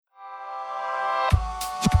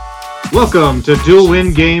Welcome to Dual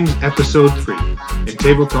Win Games Episode 3. In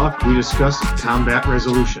Table Talk, we discuss combat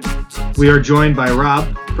resolution. We are joined by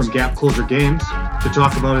Rob from Gap Closure Games to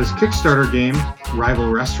talk about his Kickstarter game,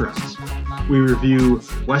 Rival Restaurants. We review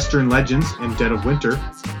Western Legends and Dead of Winter,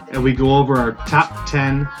 and we go over our top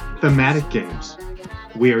 10 thematic games.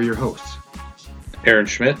 We are your hosts. Aaron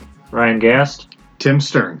Schmidt. Ryan Gast. Tim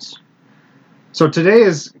Stearns. So today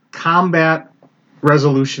is combat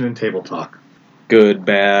resolution in Table Talk. Good,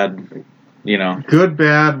 bad, Good,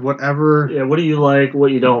 bad, whatever. Yeah, what do you like,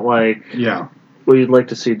 what you don't like, Yeah. what you'd like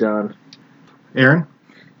to see done? Aaron?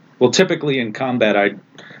 Well, typically in combat,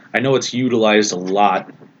 I know it's utilized a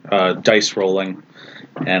lot, dice rolling,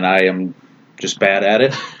 and I am just bad at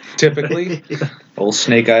it, typically. Old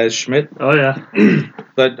Snake Eyes Schmidt. Oh, yeah.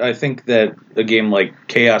 But I think that a game like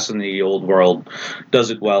Chaos in the Old World does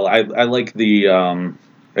it well. I like the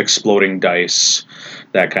exploding dice,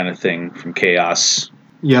 that kind of thing from Chaos.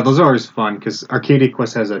 Yeah, those are always fun because Arcadia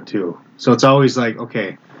Quest has that too. So it's always like,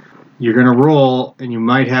 okay, you're going to roll and you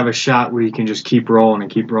might have a shot where you can just keep rolling.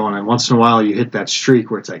 And once in a while you hit that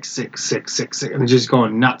streak where it's like 6, 6, 6, 6, and it's just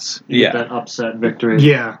going nuts. Yeah. That upset victory.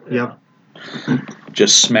 Yeah, yep.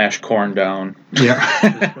 Just smash corn down.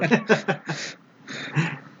 Yeah.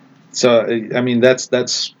 So, I mean,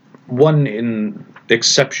 that's one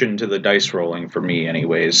exception to the dice rolling for me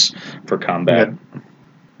anyways, for combat.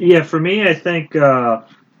 Yeah, for me, I think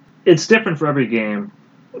it's different for every game.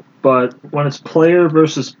 But when it's player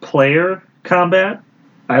versus player combat,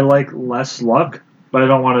 I like less luck, but I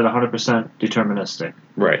don't want it 100% deterministic.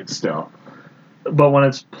 Right. Still. But when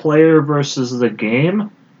it's player versus the game,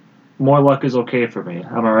 more luck is okay for me.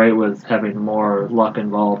 I'm alright with having more luck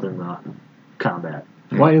involved in the combat.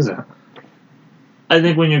 Why is that? I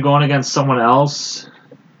think when you're going against someone else,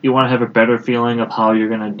 you want to have a better feeling of how you're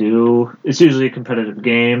going to do. It's usually a competitive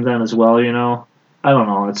game then as well, I don't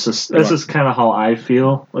know. That's just kind of how I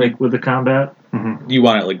feel like with the combat. Mm-hmm. You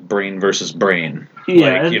want it like brain versus brain.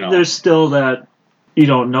 Yeah, like, and there's still that you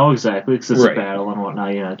don't know exactly because it's Right. a battle and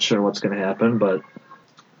whatnot. You're not sure what's going to happen. But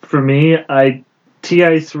for me,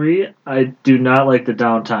 TI3, I do not like the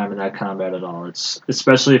downtime in that combat at all. It's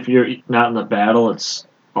especially if you're not in the battle, it's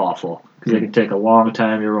awful because it can take a long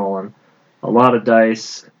time. You're rolling a lot of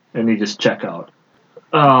dice, and you just check out.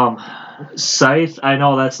 Scythe, I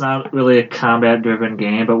know that's not really a combat-driven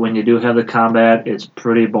game, but when you do have the combat, it's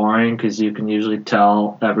pretty boring because you can usually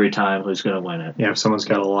tell every time who's going to win it. Yeah, if someone's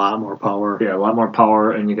got a lot more power. Yeah, a lot more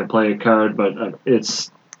power, and you can play a card, but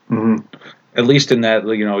it's... Mm-hmm. At least in that,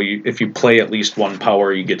 if you play at least one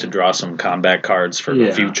power, you get to draw some combat cards for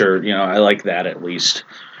the future. I like that at least.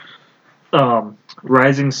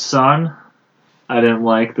 Rising Sun, I didn't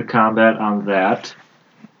like the combat on that.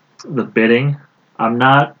 The bidding. I'm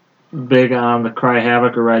not big on the Cry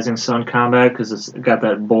Havoc or Rising Sun combat because it's got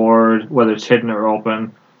that board, whether it's hidden or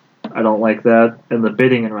open. I don't like that. And the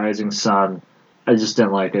bidding in Rising Sun, I just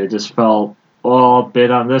didn't like it. It just felt, I'll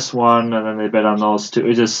bid on this one, and then they bid on those two.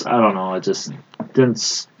 It just, I don't know, it just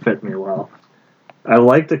didn't fit me well. I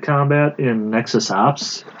like the combat in Nexus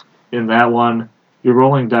Ops. In that one, you're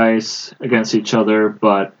rolling dice against each other,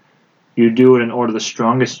 but you do it in order the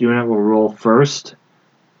strongest unit will roll first,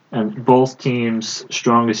 and both teams'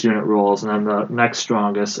 strongest unit rolls, and then the next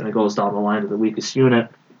strongest, and it goes down the line to the weakest unit.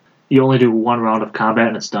 You only do one round of combat,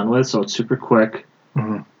 and it's done with, so it's super quick.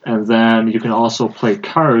 Mm-hmm. And then you can also play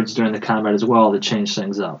cards during the combat as well to change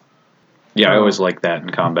things up. Yeah, I always like that in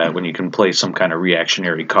combat when you can play some kind of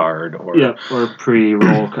reactionary card or or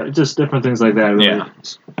pre-roll card. Just different things like that really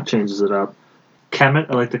changes it up. Kemet,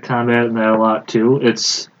 I like the combat in that a lot too.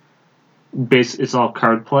 It's all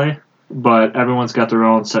card play, but everyone's got their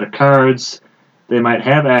own set of cards. They might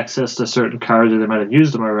have access to certain cards, or they might have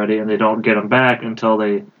used them already, and they don't get them back until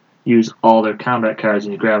they use all their combat cards,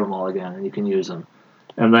 and you grab them all again, and you can use them.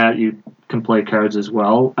 And that you can play cards as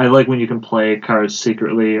well. I like when you can play cards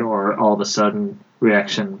secretly or all of a sudden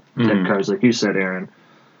reaction type cards, like you said, Aaron.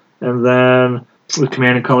 And then with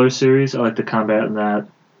Command and Color series, I like the combat in that.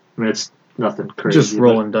 I mean, it's nothing crazy. Just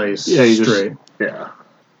rolling dice straight.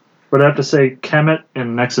 But I have to say, Kemet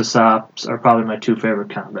and Nexus Ops are probably my two favorite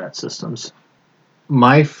combat systems.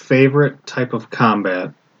 My favorite type of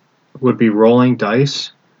combat would be rolling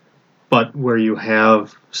dice, but where you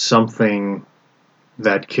have something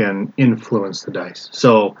that can influence the dice.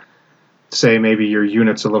 So, say maybe your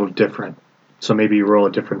unit's a little different. So maybe you roll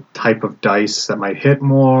a different type of dice that might hit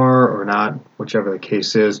more or not, whichever the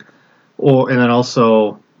case is. And then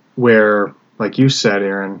also where, like you said,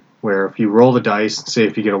 Aaron, where if you roll the dice, say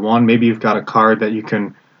if you get a 1, maybe you've got a card that you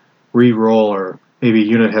can re-roll, or maybe a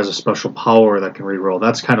unit has a special power that can re-roll.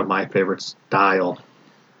 That's kind of my favorite style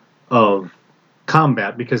of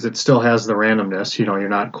combat because it still has the randomness. You're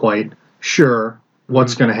not quite sure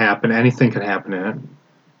what's going to happen. Anything could happen in it,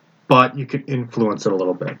 but you could influence it a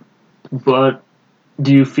little bit. But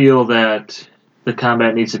do you feel that the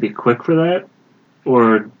combat needs to be quick for that?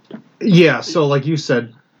 Or yeah, so like you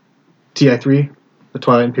said, TI3, the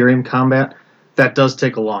Twilight Imperium combat, that does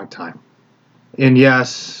take a long time. And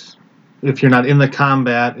yes, if you're not in the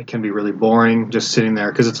combat, it can be really boring just sitting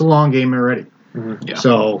there because it's a long game already. Yeah.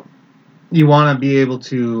 So you want to be able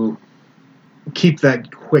to keep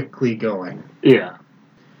that quickly going. yeah.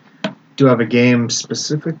 Do I have a game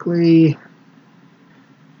specifically?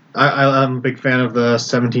 I'm a big fan of the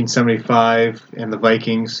 1775 and the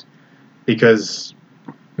Vikings because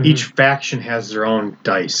each faction has their own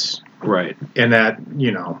dice. Right. And that,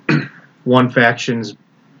 one faction's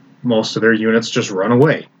most of their units just run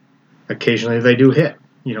away. Occasionally they do hit.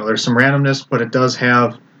 There's some randomness, but it does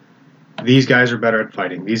have these guys are better at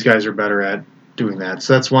fighting. These guys are better at doing that.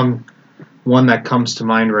 So that's one that comes to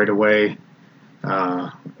mind right away.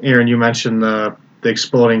 Aaron, you mentioned the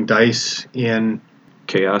exploding dice in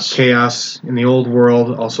Chaos. In the old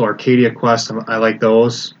world. Also Arcadia Quest. I like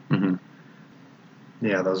those. Mm-hmm.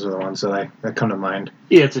 Yeah, those are the ones that come to mind.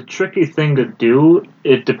 Yeah, it's a tricky thing to do.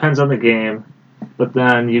 It depends on the game, but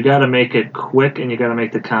then you got to make it quick and you got to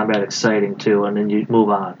make the combat exciting too, and then you move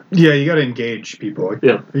on. Yeah, you got to engage people.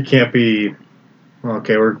 Yeah. You can't be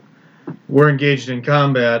okay. We're engaged in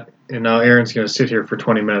combat, and now Aaron's going to sit here for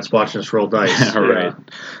 20 minutes watching us roll dice. Right.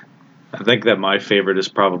 I think that my favorite is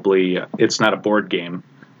probably it's not a board game,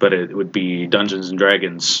 but it would be Dungeons and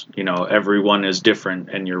Dragons. Everyone is different,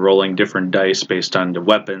 and you're rolling different dice based on the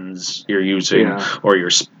weapons you're using or your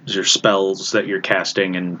spells that you're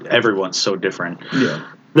casting, and everyone's so different. Yeah,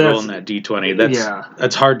 rolling that D20.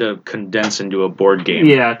 That's hard to condense into a board game.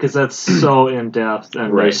 Yeah, because that's so in depth,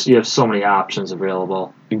 and Right. you have so many options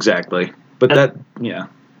available. Exactly, but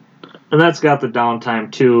And that's got the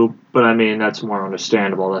downtime too. But I mean, that's more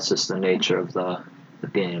understandable. That's just the nature of the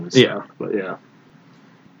game. And stuff. But yeah.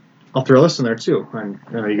 I'll throw this in there too. I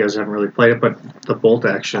know you guys haven't really played it, but the bolt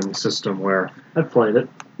action system where I've played it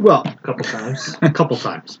well a couple times. a couple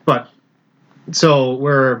times, but so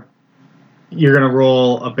where you're going to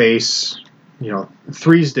roll a base,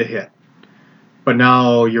 3s to hit, but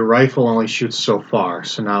now your rifle only shoots so far.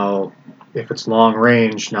 So now, if it's long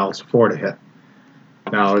range, now it's 4 to hit.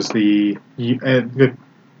 Now is the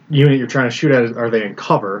unit you're trying to shoot at, are they in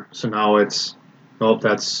cover? So now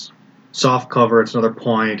that's soft cover. It's another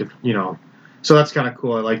point. So that's kind of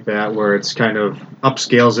cool. I like that where it's kind of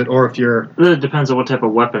upscales it. Or if you're, It depends on what type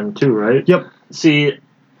of weapon too, right? Yep. See,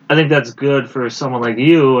 I think that's good for someone like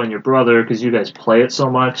you and your brother because you guys play it so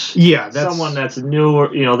much. yeah, that's Someone that's new, or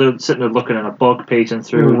they're sitting there looking at a book, paging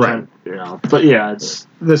through, Right. But yeah, it's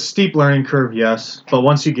the steep learning curve, yes. But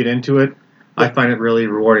once you get into it, I find it really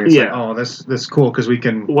rewarding. It's Yeah. like, oh, this is cool because we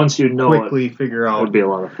can once you know quickly figure it out. would be a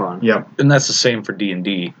lot of fun. Yep. and that's the same for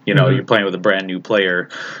D&D. You're playing with a brand new player.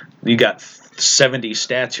 You got 70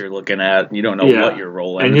 stats you're looking at, and you don't know what you're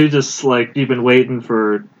rolling. And you just you've been waiting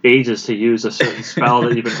for ages to use a certain spell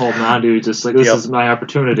that you've been holding on to. You're just like, this is my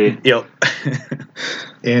opportunity. Yep.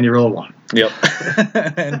 And you roll a 1. Yep.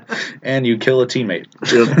 and you kill a teammate.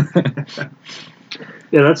 Yep.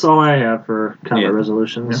 Yeah, that's all I have for combat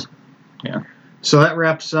resolutions. Yeah. So that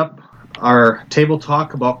wraps up our table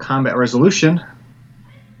talk about combat resolution.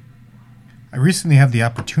 I recently had the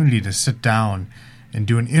opportunity to sit down and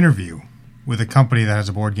do an interview with a company that has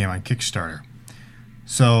a board game on Kickstarter.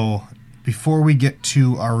 So before we get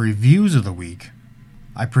to our reviews of the week,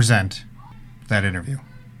 I present that interview.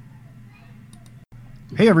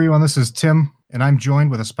 Hey everyone, this is Tim, and I'm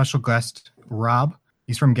joined with a special guest, Rob.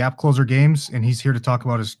 He's from Gap Closer Games, and he's here to talk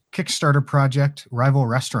about his Kickstarter project, Rival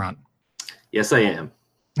Restaurant. Yes, I am.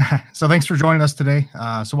 So thanks for joining us today.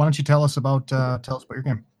 So why don't you tell us about your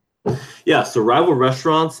game? Yeah, so Rival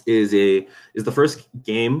Restaurants is the first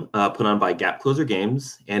game put on by Gap Closer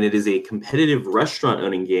Games, and it is a competitive restaurant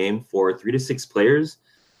owning game for 3 to 6 players,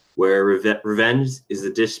 where revenge is the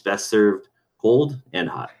dish best served cold and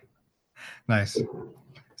hot. Nice.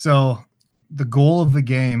 So the goal of the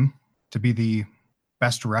game to be the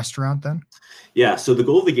best restaurant then? Yeah, so the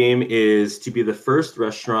goal of the game is to be the first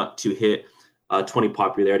restaurant to hit 20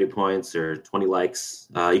 popularity points or 20 likes.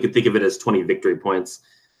 You could think of it as 20 victory points.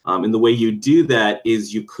 And the way you do that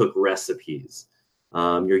is you cook recipes.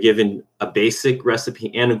 You're given a basic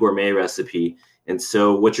recipe and a gourmet recipe. And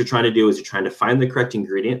so what you're trying to do is you're trying to find the correct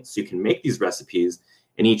ingredients so you can make these recipes.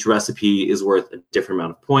 And each recipe is worth a different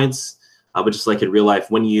amount of points. But just like in real life,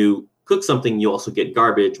 when you cook something, you also get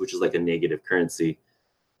garbage, which is like a negative currency.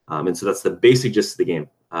 And so that's the basic gist of the game.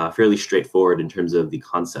 Fairly straightforward in terms of the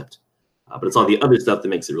concept. But it's all the other stuff that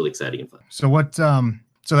makes it really exciting and fun. So what?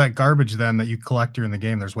 So that garbage then that you collect during the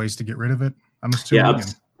game, there's ways to get rid of it, I'm assuming.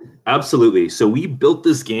 Yeah, absolutely. So we built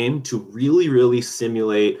this game to really, really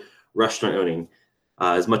simulate restaurant owning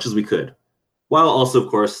as much as we could, while also, of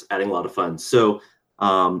course, adding a lot of fun. So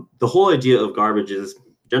the whole idea of garbage is,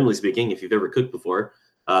 generally speaking, if you've ever cooked before,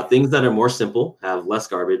 things that are more simple have less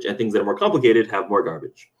garbage, and things that are more complicated have more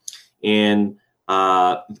garbage. And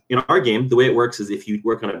in our game, the way it works is if you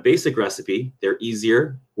work on a basic recipe, they're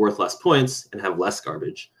easier, worth less points, and have less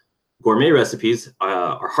garbage. Gourmet recipes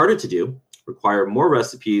are harder to do, require more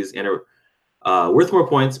recipes, and are worth more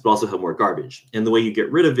points, but also have more garbage. And the way you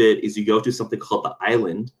get rid of it is you go to something called the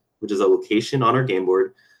island, which is a location on our game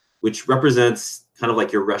board, which represents kind of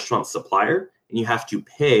like your restaurant supplier, and you have to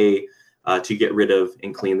pay to get rid of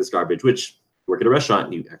and clean this garbage, which if you work at a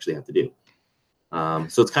restaurant, you actually have to do.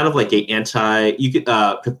 So it's kind of like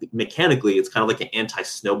mechanically, it's kind of like an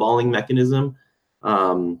anti-snowballing mechanism.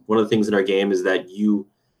 One of the things in our game is that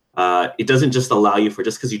it doesn't just allow you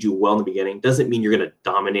just because you do well in the beginning, doesn't mean you're going to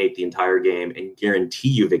dominate the entire game and guarantee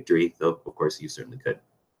you victory, though, of course, you certainly could.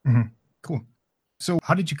 Mm-hmm. Cool. So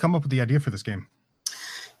how did you come up with the idea for this game?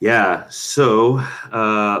 Yeah, so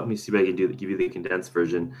let me see if I can give you the condensed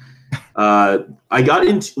version. I got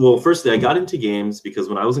into games because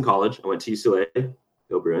when I was in college, I went to UCLA,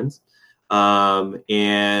 go Bruins,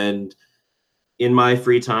 and in my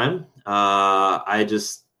free time, I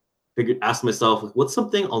just asked myself, what's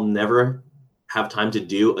something I'll never have time to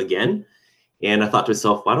do again? And I thought to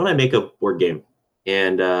myself, why don't I make a board game?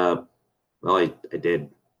 And I did,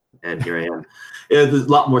 and here I am. There's a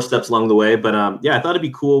lot more steps along the way, but I thought it'd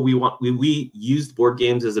be cool. We used board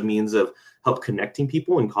games as a means of help connecting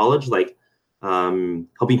people in college, like helping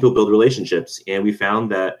people build relationships. And we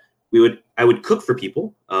found that I would cook for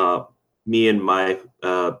people. Me and my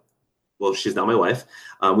she's now my wife.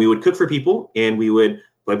 We would cook for people, and we would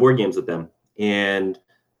play board games with them. And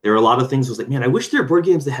there were a lot of things. I was like, man, I wish there were board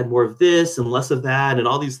games that had more of this and less of that, and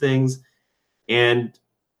all these things. And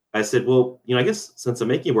I said, well, I guess since I'm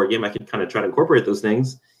making a board game, I could kind of try to incorporate those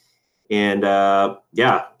things. And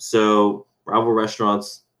so Rival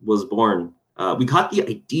Restaurants was born. We got the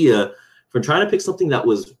idea from trying to pick something that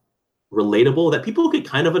was relatable, that people could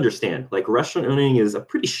kind of understand. Like, restaurant owning is a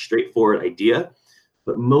pretty straightforward idea,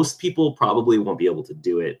 but most people probably won't be able to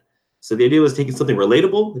do it. So the idea was taking something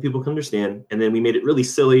relatable that people can understand, and then we made it really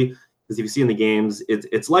silly, because if you see in the games,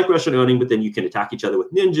 it's like restaurant owning, but then you can attack each other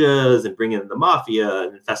with ninjas and bring in the mafia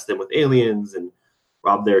and infest them with aliens and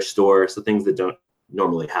rob their store. So things that don't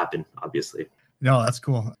normally happen, obviously. No, that's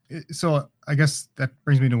cool. So I guess that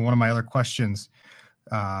brings me to one of my other questions.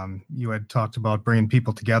 You had talked about bringing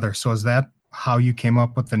people together. So is that how you came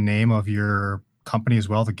up with the name of your company as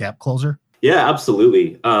well, the Gap Closer? Yeah,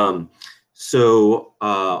 absolutely. So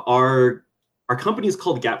our company is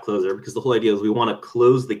called Gap Closer because the whole idea is we want to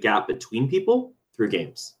close the gap between people through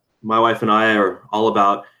games. My wife and I are all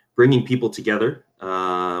about bringing people together.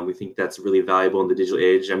 We think that's really valuable in the digital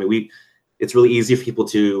age. I mean, it's really easy for people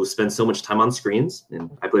to spend so much time on screens, and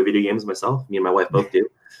I play video games myself. Me and my wife both do.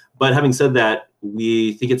 But having said that,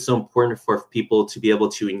 we think it's so important for people to be able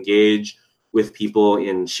to engage with people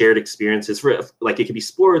in shared experiences. Like, it could be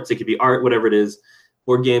sports, it could be art, whatever it is.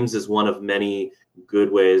 Board games is one of many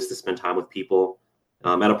good ways to spend time with people.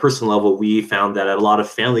 At a personal level, we found that at a lot of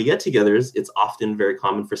family get-togethers, it's often very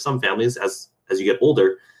common for some families as you get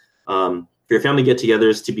older, for your family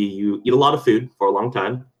get-togethers to be you eat a lot of food for a long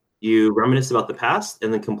time, you reminisce about the past,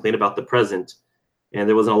 and then complain about the present. And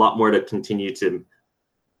there wasn't a lot more to continue to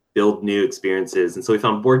build new experiences. And so we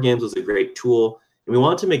found board games was a great tool. And we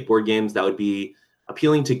wanted to make board games that would be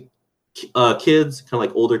appealing to kids, kind of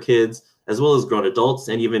like older kids, as well as grown adults,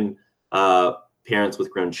 and even parents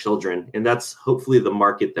with grown children. And that's hopefully the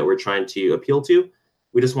market that we're trying to appeal to.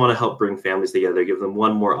 We just want to help bring families together, give them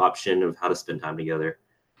one more option of how to spend time together.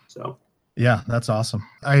 So, yeah, that's awesome.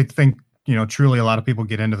 I think, truly a lot of people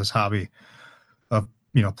get into this hobby of,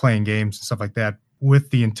 playing games and stuff like that with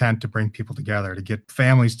the intent to bring people together, to get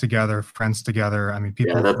families together, friends together. I mean,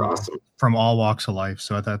 people from all walks of life.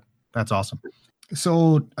 So that's awesome.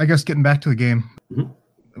 So I guess getting back to the game,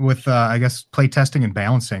 with play testing and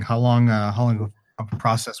balancing, how long of a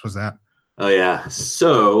process was that? Oh yeah,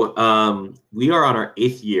 so we are on our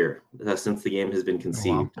 8th year since the game has been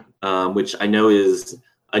conceived. Oh, wow. Which I know is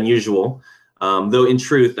unusual, though in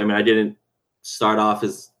truth, I mean, I didn't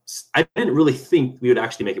really think we would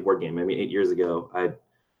actually make a board game. I mean, 8 years ago,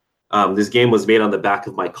 this game was made on the back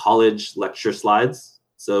of my college lecture slides.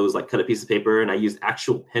 So it was like cut a piece of paper, and I used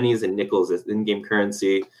actual pennies and nickels as in-game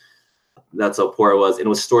currency. That's how poor it was. And it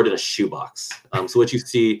was stored in a shoebox. So what you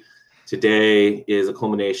see today is a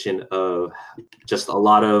culmination of just a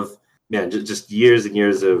lot of just years and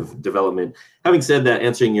years of development. Having said that,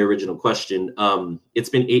 answering your original question, it's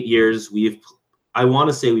been 8 years. I want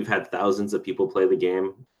to say we've had thousands of people play the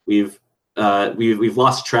game. We've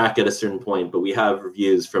lost track at a certain point, but we have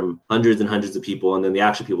reviews from hundreds and hundreds of people, and then the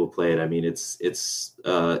actual people play it. I mean, it's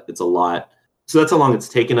a lot. So that's how long it's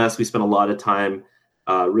taken us. We spent a lot of time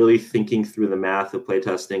really thinking through the math of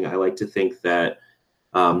playtesting. I like to think that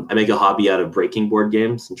I make a hobby out of breaking board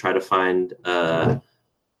games and try to find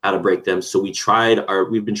how to break them. So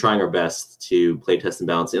we've been trying our best to play test and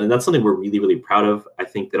balance, and that's something we're really, really proud of. I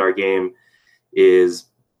think that our game is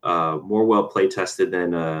more well play tested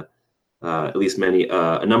than at least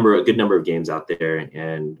a good number of games out there,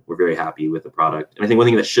 and we're very happy with the product. And I think one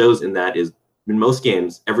thing that shows in that is in most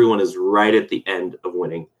games, everyone is right at the end of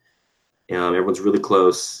winning. Everyone's really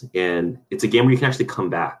close, and it's a game where you can actually come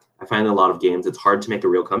back. I find in a lot of games it's hard to make a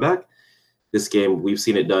real comeback. This game, we've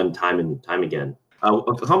seen it done time and time again. A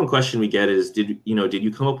common question we get is, did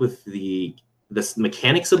you come up with the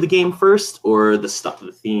mechanics of the game first, or the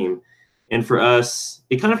theme? And for us,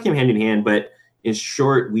 it kind of came hand in hand, but in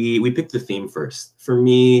short, we picked the theme first. For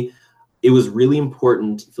me, it was really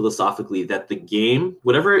important philosophically that the game,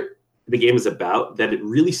 whatever the game is about, that it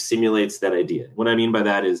really simulates that idea. What I mean by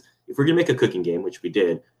that is, if we're going to make a cooking game, which we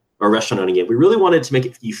did, or a restaurant owning game, we really wanted to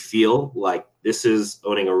make you feel like this is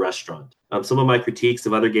owning a restaurant. Some of my critiques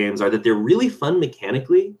of other games are that they're really fun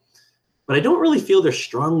mechanically, but I don't really feel they're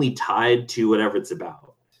strongly tied to whatever it's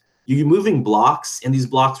about. You're moving blocks, and these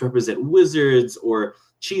blocks represent wizards or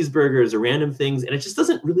cheeseburgers or random things, and it just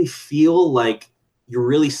doesn't really feel like you're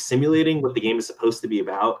really simulating what the game is supposed to be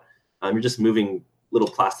about. You're just moving little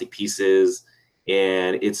plastic pieces,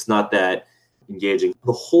 and it's not that engaging.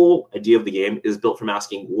 The whole idea of the game is built from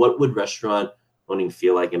asking, what would restaurant owning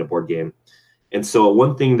feel like in a board game? And so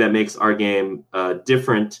one thing that makes our game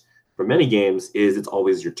different from many games is it's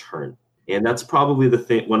always your turn. And that's probably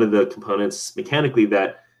one of the components mechanically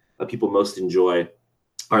that people most enjoy.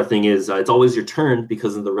 Our thing is it's always your turn,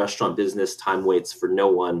 because in the restaurant business, time waits for no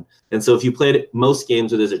one. And so if you played most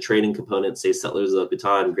games where there's a trading component, say Settlers of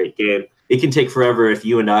Catan, great game, it can take forever if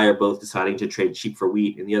you and I are both deciding to trade sheep for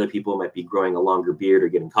wheat, and the other people might be growing a longer beard or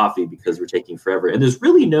getting coffee because we're taking forever. And there's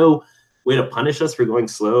really no way to punish us for going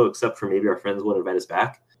slow, except for maybe our friends won't invite us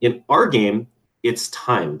back. In our game, it's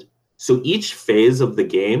timed. So each phase of the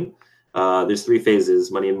game, there's 3 phases: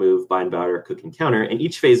 money and move, buy and barter, cook and counter, and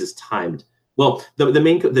each phase is timed. Well,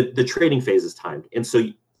 the trading phase is timed. And so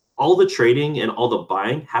all the trading and all the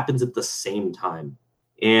buying happens at the same time.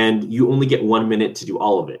 And you only get 1 minute to do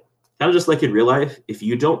all of it. Kind of just like in real life, if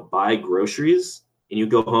you don't buy groceries and you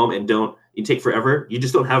go home and you take forever, you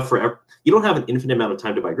just don't have forever. You don't have an infinite amount of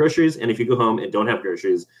time to buy groceries. And if you go home and don't have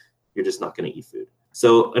groceries, you're just not going to eat food.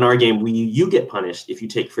 So in our game, you get punished if you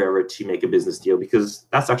take forever to make a business deal, because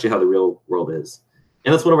that's actually how the real world is.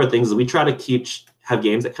 And that's one of our things, is we try to have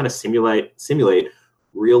games that kind of simulate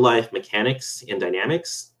real life mechanics and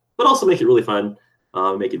dynamics, but also make it really fun,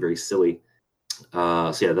 make it very silly.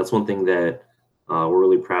 So yeah, that's one thing that we're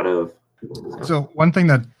really proud of. So one thing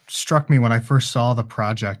that struck me when I first saw the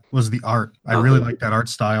project was the art. I really like that art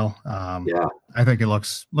style. Yeah, I think it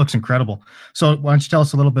looks incredible. So why don't you tell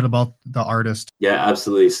us a little bit about the artist? Yeah,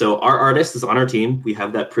 absolutely. So our artist is on our team. We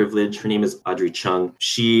have that privilege. Her name is Audrey Chung.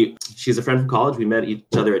 She's a friend from college. We met each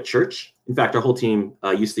other at church. In fact, our whole team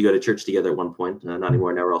used to go to church together at one point. Not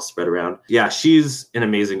anymore. Now we're all spread around. Yeah, she's an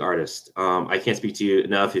amazing artist. I can't speak to you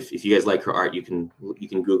enough. If you guys like her art, you can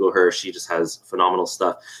Google her. She just has phenomenal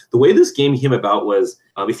stuff. The way this game came about was,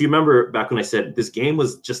 if you remember back when I said this game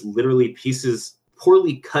was just literally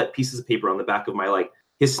poorly cut pieces of paper on the back of my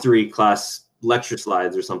history class lecture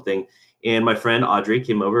slides or something. And my friend Audrey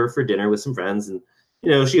came over for dinner with some friends, and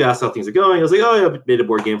she asked how things are going. I was like, oh yeah, I made a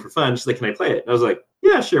board game for fun. She's like, can I play it? And I was like,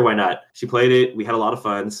 yeah, sure, why not? She played it. We had a lot of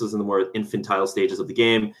fun. This was in the more infantile stages of the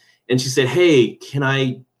game. And she said, hey, can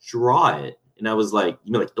I draw it? And I was like,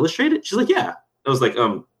 you mean illustrate it? She's like, yeah. I was like,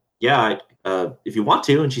 yeah, if you want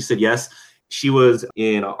to. And she said yes. She was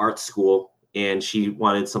in art school, and she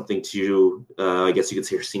wanted something to, I guess you could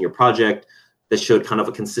say, her senior project that showed kind of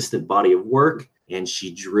a consistent body of work, and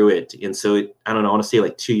she drew it. And so I don't know, I want to say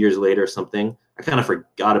 2 years later or something, I kind of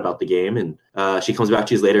forgot about the game, and she comes back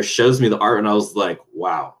 2 years later, shows me the art, and I was like,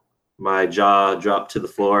 wow, my jaw dropped to the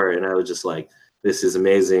floor, and I was just like, this is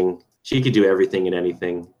amazing. She could do everything and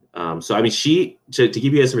anything. So I mean, to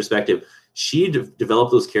give you guys some perspective, she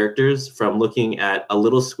developed those characters from looking at a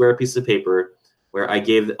little square piece of paper where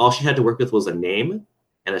all she had to work with was a name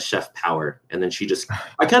and a chef power. And then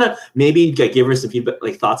I kind of maybe gave her some feedback,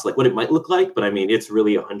 thoughts what it might look like. But I mean, it's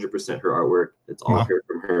really 100% her artwork. It's all her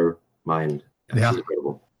from her mind. Yeah. She's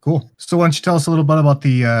incredible. Cool. So why don't you tell us a little bit about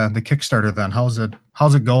the Kickstarter then? How's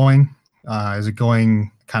it going? Is it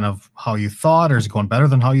going kind of how you thought, or is it going better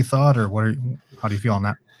than how you thought, or how do you feel on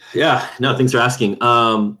that? Yeah, no, thanks for asking.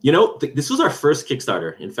 This was our first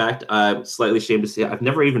Kickstarter. In fact, I'm slightly ashamed to say I've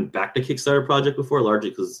never even backed a Kickstarter project before, largely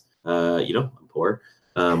because, I'm poor,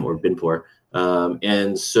 or been poor.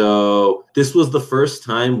 And so this was the first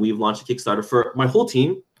time we've launched a Kickstarter for my whole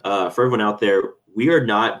team. For everyone out there, we are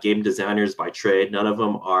not game designers by trade. None of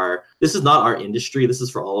them are. This is not our industry. This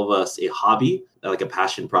is for all of us a hobby, like a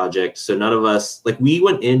passion project. So none of us, we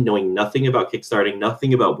went in knowing nothing about Kickstarting,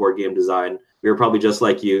 nothing about board game design. We were probably just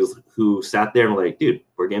like you, who sat there and were like, dude,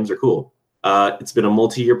 board games are cool. It's been a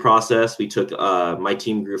multi-year process. We took, my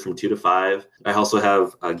team grew from 2 to 5. I also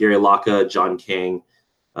have Gary Laka, John King,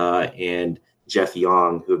 and Jeff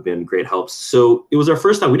Young, who have been great helps. So it was our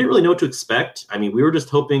first time. We didn't really know what to expect. I mean, we were just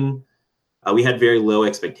hoping, we had very low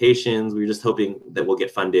expectations. We were just hoping that we'll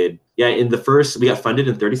get funded. Yeah, we got funded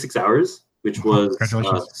in 36 hours, which was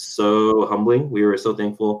so humbling. We were so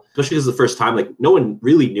thankful, especially because the first time, no one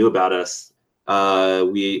really knew about us.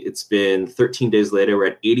 It's been 13 days later. We're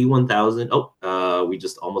at $81,000. We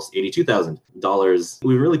just almost $82,000.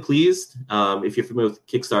 We were really pleased. If you're familiar with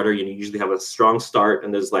Kickstarter, you usually have a strong start,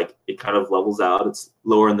 and there's it kind of levels out. It's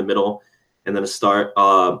lower in the middle, and then a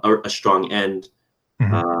strong end.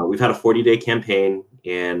 Mm-hmm. We've had a 40-day campaign,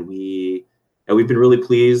 and we've been really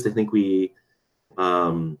pleased. I think we're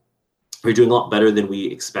doing a lot better than we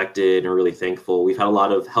expected, and really thankful. We've had a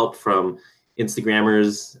lot of help from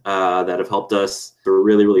Instagrammers that have helped us. We're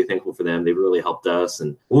really, really thankful for them. They've really helped us.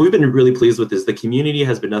 And what we've been really pleased with is the community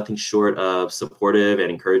has been nothing short of supportive and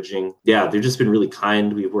encouraging. Yeah, they've just been really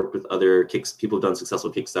kind. We've worked with other people who've done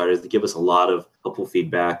successful Kickstarters. They give us a lot of helpful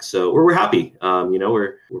feedback. So we're happy.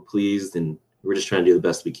 We're pleased, and we're just trying to do the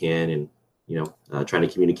best we can, and trying to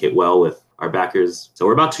communicate well with our backers. So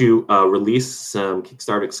we're about to release some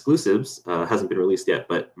Kickstarter exclusives. Hasn't been released yet,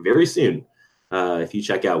 but very soon. If you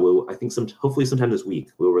check out, hopefully sometime this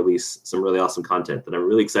week, we'll release some really awesome content that I'm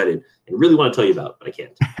really excited and really want to tell you about, but I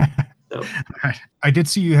can't. So, I did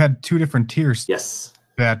see you had 2 different tiers. Yes.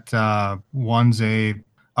 That one's a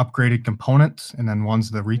upgraded component, and then one's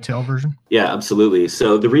the retail version. Yeah, absolutely.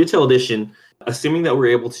 So the retail edition, assuming that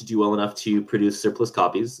we're able to do well enough to produce surplus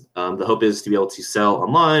copies, the hope is to be able to sell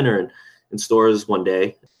online or in stores one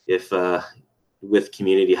day, if with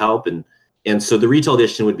community help. And so the retail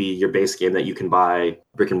edition would be your base game that you can buy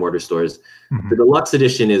brick and mortar stores. Mm-hmm. The deluxe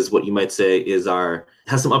edition is what you might say has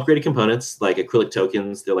some upgraded components, like acrylic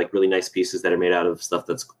tokens. They're really nice pieces that are made out of stuff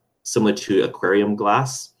that's similar to aquarium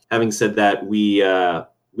glass. Having said that, we are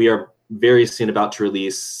very soon about to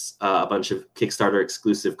release a bunch of Kickstarter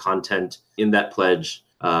exclusive content in that pledge.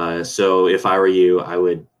 So if I were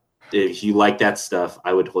you, if you like that stuff,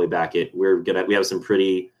 I would totally back it. We have some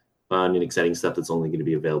pretty fun and exciting stuff that's only going to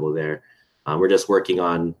be available there. We're just working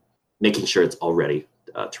on making sure it's all ready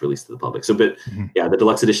to release to the public. So, yeah, the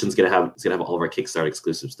deluxe edition is going to have all of our Kickstarter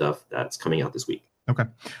exclusive stuff that's coming out this week. Okay.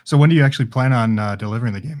 So when do you actually plan on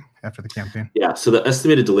delivering the game after the campaign? Yeah. So the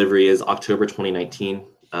estimated delivery is October 2019.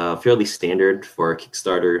 Fairly standard for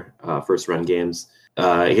Kickstarter first run games.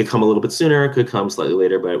 It could come a little bit sooner. It could come slightly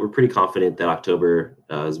later, but we're pretty confident that October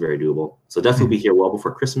is very doable. So definitely be here well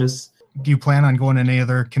before Christmas. Do you plan on going to any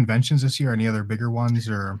other conventions this year? Any other bigger ones,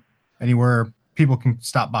 or anywhere people can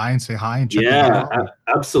stop by and say hi and check it out? Yeah,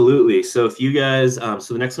 absolutely. So if you guys, so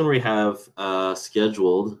the next one we have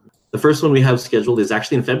scheduled, the first one we have scheduled is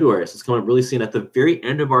actually in February. So it's coming up really soon at the very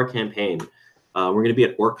end of our campaign. We're going to be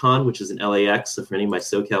at OrcCon, which is in LAX. So for any of my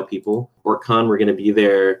SoCal people, OrcCon, we're going to be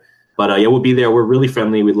there. But we'll be there. We're really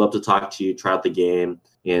friendly. We'd love to talk to you, try out the game,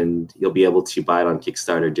 and you'll be able to buy it on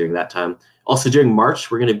Kickstarter during that time. Also during March,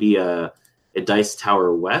 we're going to be at Dice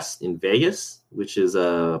Tower West in Vegas, which is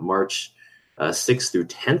March 6th through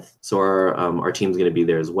 10th. So our team's going to be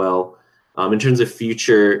there as well. In terms of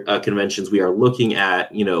future conventions, we are looking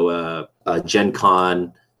at Gen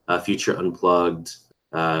Con, Future Unplugged,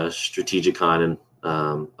 Strategicon,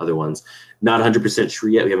 and other ones. Not 100% sure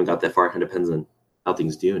yet. We haven't got that far. It kind of depends on how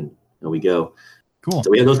things do and how we go. Cool. So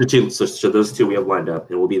we have those two. So those two we have lined up,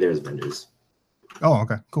 and we'll be there as vendors. Oh,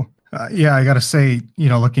 okay, cool. Yeah, I got to say,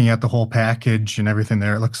 looking at the whole package and everything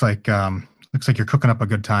there, it looks like you're cooking up a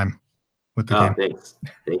good time with the game. Thanks.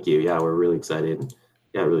 Thank you. Yeah, we're really excited.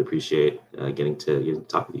 Yeah, I really appreciate getting to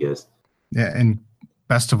talk with you guys. Yeah, and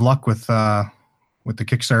best of luck with the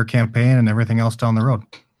Kickstarter campaign and everything else down the road.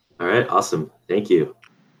 All right, awesome. Thank you.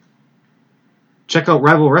 Check out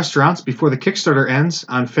Rival Restaurants before the Kickstarter ends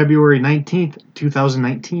on February 19th,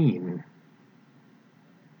 2019.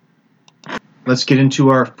 Let's get into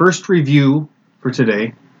our first review for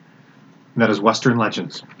today. and that is Western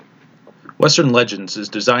Legends. Western Legends is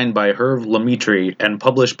designed by Hervé Lemaitre and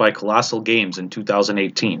published by Colossal Games in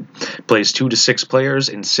 2018. Plays 2 to 6 players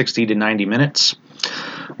in 60 to 90 minutes.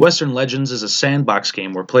 Western Legends is a sandbox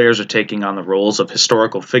game where players are taking on the roles of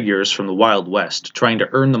historical figures from the Wild West, trying to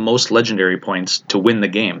earn the most legendary points to win the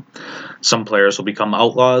game. Some players will become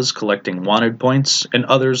outlaws, collecting wanted points, and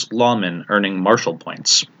others lawmen, earning martial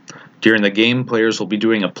points. During the game, players will be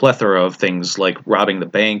doing a plethora of things like robbing the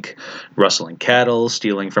bank, rustling cattle,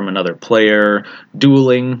 stealing from another player,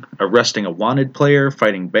 dueling, arresting a wanted player,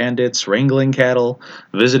 fighting bandits, wrangling cattle,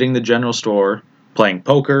 visiting the general store, playing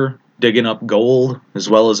poker, digging up gold, as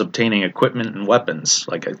well as obtaining equipment and weapons,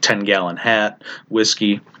 like a 10-gallon hat,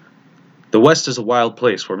 whiskey. The West is a wild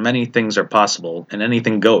place where many things are possible, and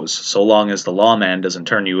anything goes, so long as the lawman doesn't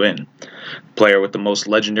turn you in. The player with the most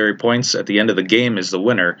legendary points at the end of the game is the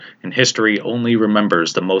winner, and history only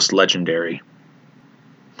remembers the most legendary.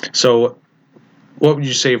 So, what would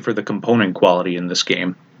you say for the component quality in this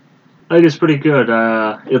game? I think it's pretty good.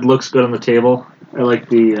 It looks good on the table. I like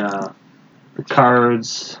the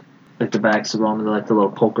cards, like the backs of them, and like the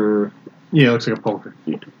little poker Yeah, it looks like a poker.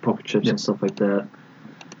 chips and stuff like that.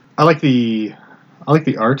 I like the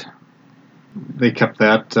art. They kept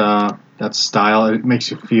that style. It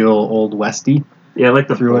makes you feel old westy. Yeah, I like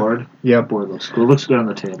the Through it. board. Yeah, Board looks cool. It looks good on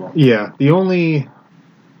the table. Yeah, the only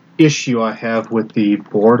issue I have with the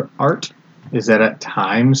board art is that at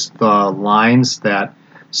times the lines that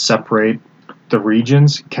separate the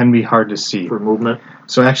regions can be hard to see. For movement.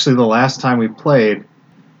 So actually, the last time we played,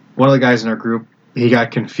 one of the guys in our group, he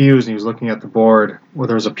got confused and he was looking at the board where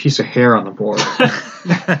there was a piece of hair on the board.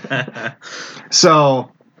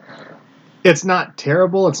 So it's not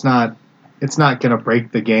terrible. It's not going to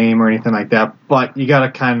break the game or anything like that. But you got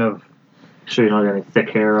to kind of Sure you don't got any thick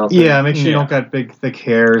hair out there. make sure you Yeah. don't got big thick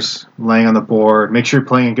hairs laying on the board. Make sure you're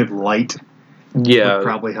playing in good light. Would Yeah,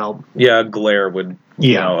 probably help. glare would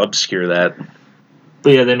obscure that.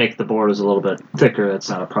 But yeah, they make the borders a little bit thicker. That's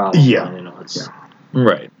not a problem. Yeah. You know, it's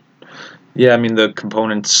Right. Yeah, I mean, the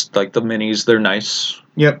components, like the minis, they're nice.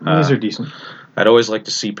 Yep, these are decent. I'd always like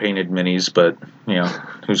to see painted minis, but,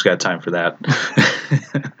 who's got time for that?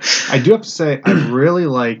 I do have to say, I really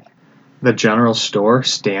like the general store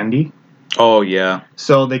standee. Oh, yeah.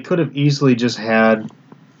 So they could have easily just had,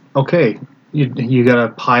 okay, you got a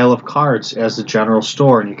pile of cards as the general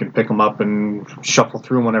store, and you can pick them up and shuffle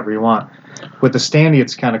through them whenever you want. With the standee,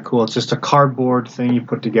 it's kind of cool. It's just a cardboard thing you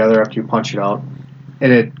put together after you punch it out,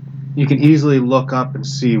 and you can easily look up and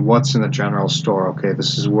see what's in the general store. Okay,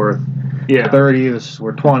 this is worth 30, this is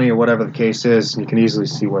worth 20, or whatever the case is, and you can easily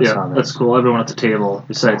see what's on there. that's cool. Everyone at the table,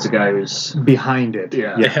 besides the guy who's Behind it.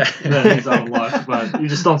 Yeah. then he's out of luck, but you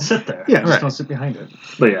just don't sit there. Yeah, just Right. don't sit behind it.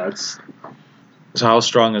 But yeah, it's So how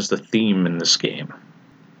strong is the theme in this game?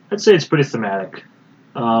 I'd say it's pretty thematic.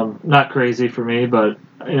 Not crazy for me, but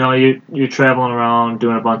you're traveling around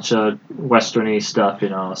doing a bunch of westerny stuff,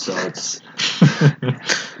 so it's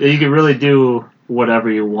you can really do whatever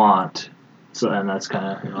you want. So, and that's kind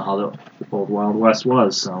of how the old Wild West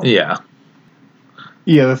was. So Yeah.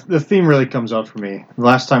 Yeah, the theme really comes out for me. The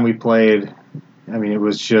last time we played, I mean, it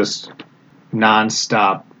was just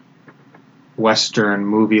nonstop Western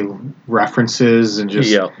movie references and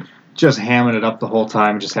just hamming it up the whole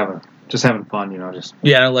time, just having fun, just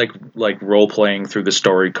Yeah, like role playing through the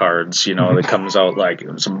story cards, that comes out like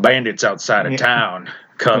some bandits outside of town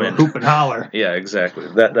coming. hoop and holler. Yeah, exactly.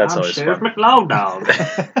 That's I'm always Sheriff fun.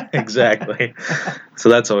 McLowdown. Exactly. So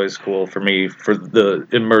that's always cool for me for the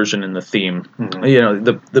immersion in the theme. Mhm.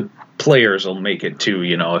 The players will make it too.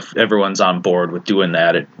 If everyone's on board with doing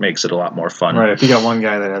that, it makes it a lot more fun. Right, if you got one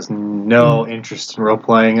guy that has no interest in role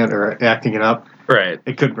playing it or acting it up, Right.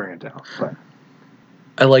 it could bring it down. But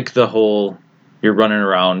I like the whole you're running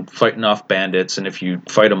around fighting off bandits, and if you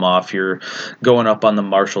fight them off, you're going up on the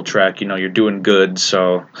martial track. You're doing good,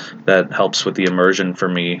 so that helps with the immersion for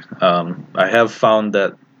me. I have found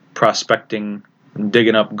that prospecting,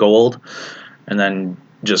 digging up gold, and then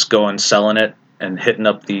just going selling it and hitting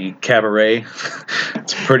up the cabaret,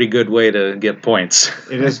 it's a pretty good way to get points.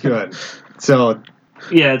 it is good. So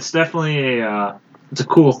Yeah, it's definitely it's a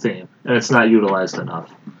cool theme, and it's not utilized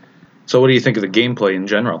enough. So what do you think of the gameplay in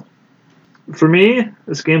general? For me,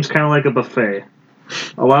 this game's kind of like a buffet.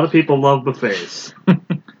 A lot of people love buffets.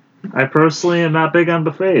 I personally am not big on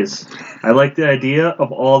buffets. I like the idea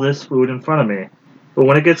of all this food in front of me. But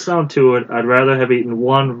when it gets down to it, I'd rather have eaten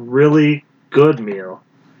one really good meal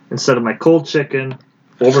instead of my cold chicken,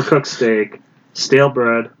 overcooked steak, stale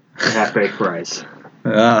bread, and half-baked fries.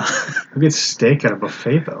 you get steak at a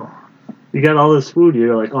buffet, though. You got all this food,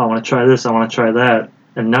 you're like, oh, I want to try this, I want to try that,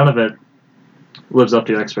 and none of it lives up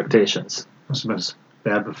to your expectations. Must have been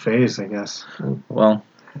bad buffets, I guess. Well,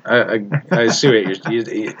 I see what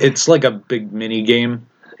it's like a big mini game,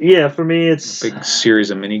 Yeah, for me, it's big series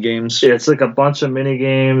of mini games. it's like a bunch of mini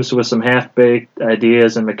games with some half baked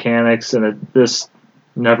ideas and mechanics, and this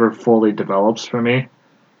never fully develops for me.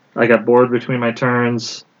 I got bored between my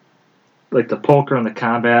turns. Like the poker and the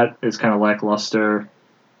combat is kind of lackluster.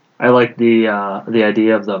 I like the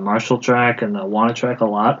idea of the Marshall track and the Wanted track a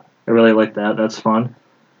lot. I really like that. That's fun.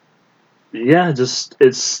 Yeah, just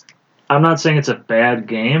it's. I'm not saying it's a bad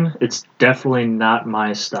game. It's definitely not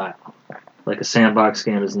my style. Like a sandbox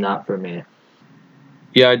game is not for me.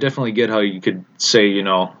 Yeah, I definitely get how you could say,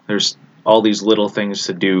 there's all these little things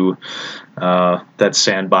to do, that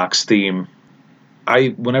sandbox theme.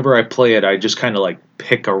 Whenever I play it, I just kind of like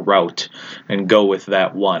pick a route and go with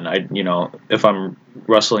that one. If I'm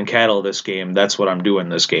rustling cattle this game, that's what I'm doing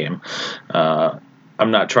this game. I'm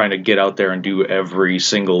not trying to get out there and do every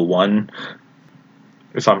single one.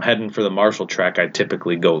 If I'm heading for the Marshall track, I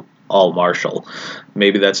typically go all Marshall.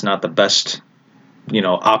 Maybe that's not the best,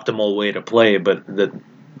 optimal way to play, but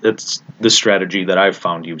it's the strategy that I've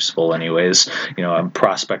found useful anyways. I'm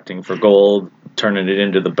prospecting for gold, turning it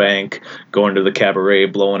into the bank, going to the cabaret,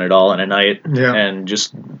 blowing it all in a night, and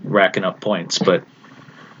just racking up points. But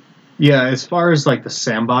yeah, as far as like the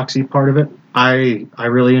sandboxy part of it, I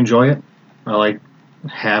really enjoy it. I like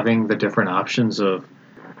having the different options of,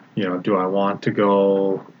 do I want to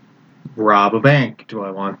go rob a bank? Do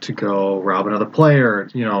I want to go rob another player?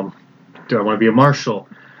 Do I want to be a marshal?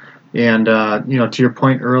 And, to your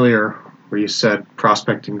point earlier where you said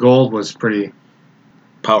prospecting gold was pretty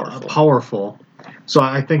powerful. So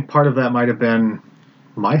I think part of that might have been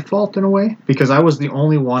my fault in a way, because I was the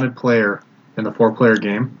only wanted player in the 4-player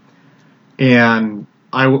game. And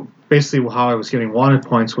basically how I was getting wanted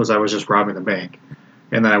points was I was just robbing the bank.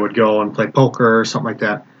 And then I would go and play poker or something like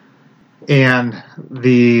that. And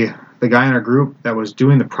the guy in our group that was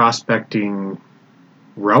doing the prospecting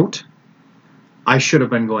route, I should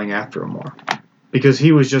have been going after him more. Because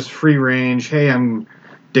he was just free range. Hey, I'm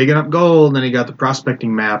digging up gold. And then he got the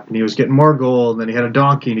prospecting map. And he was getting more gold. And then he had a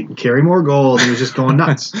donkey. And he can carry more gold. And he was just going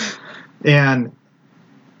nuts. And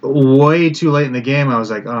way too late in the game, I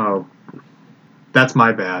was like, oh, that's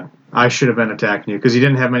my bad. I should have been attacking you. Because he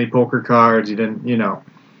didn't have many poker cards. He didn't,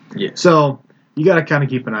 Yeah. So you got to kind of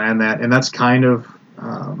keep an eye on that. And that's kind of,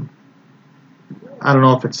 I don't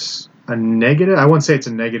know if it's a negative. I wouldn't say it's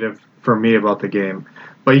a negative for me about the game.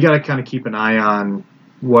 But you got to kind of keep an eye on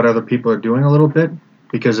what other people are doing a little bit.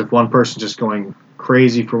 Because if one person's just going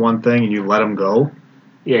crazy for one thing and you let them go.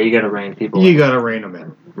 Yeah, you got to rein people You in. got to rein them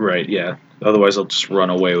in. Right, yeah. Otherwise, I'll just run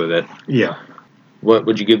away with it. Yeah. What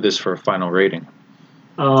would you give this for a final rating?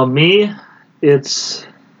 Me,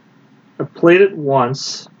 I played it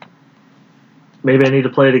once. Maybe I need to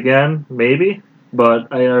play it again, maybe. But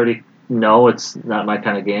I already know it's not my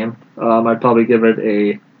kind of game. I'd probably give it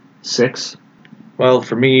a 6. Well,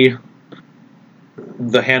 for me,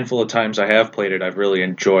 the handful of times I have played it, I've really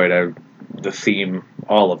enjoyed the theme,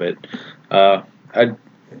 all of it. I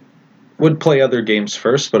would play other games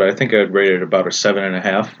first, but I think I'd rate it about a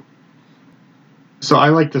 7.5. So I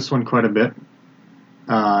like this one quite a bit.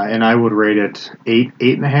 And I would rate it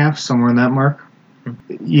 8.5, somewhere in that mark.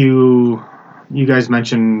 You guys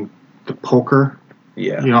mentioned the poker.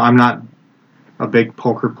 Yeah. I'm not a big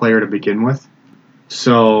poker player to begin with.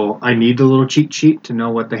 So I need the little cheat sheet to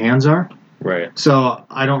know what the hands are. Right. So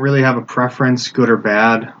I don't really have a preference, good or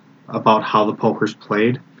bad, about how the poker's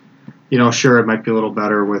played. Sure, it might be a little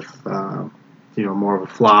better with, more of a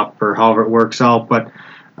flop or however it works out. But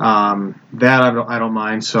that I don't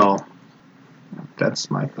mind. So that's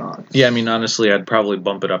my thoughts. Yeah, I mean, honestly, I'd probably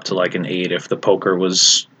bump it up to like an 8 if the poker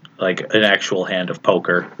was like an actual hand of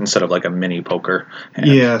poker instead of like a mini poker hand.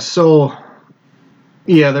 Yeah, so,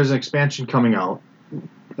 there's an expansion coming out.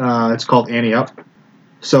 It's called Ante Up.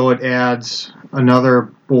 So it adds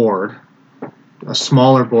another board, a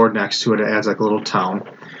smaller board next to it. It adds like a little town.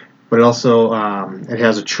 But it also, it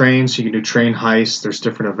has a train, so you can do train heists. There's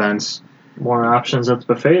different events. More options at the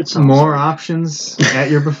buffet, it sounds More like. options at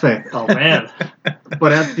your buffet. Oh, man.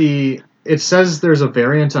 But it says there's a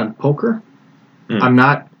variant on poker.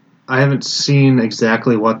 I haven't seen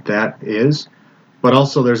exactly what that is, but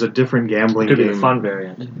also there's a different gambling Could game. be a fun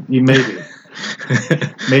variant.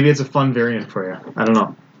 Maybe it's a fun variant for you. I don't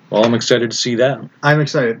know. Well, I'm excited to see that. I'm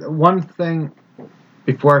excited. One thing,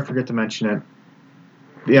 before I forget to mention it,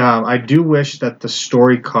 I do wish that the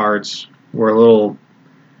story cards were a little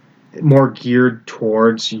more geared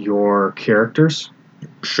towards your characters.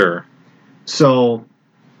 Sure. So,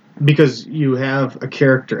 because you have a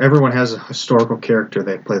character, everyone has a historical character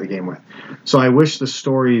they play the game with. So I wish the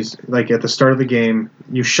stories, like at the start of the game,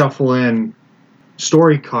 you shuffle in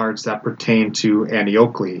story cards that pertain to Annie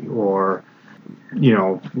Oakley or,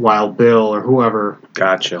 Wild Bill or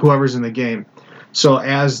Gotcha. whoever's in the game. So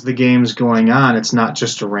as the game's going on, it's not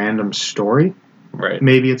just a random story. Right.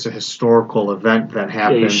 Maybe it's a historical event that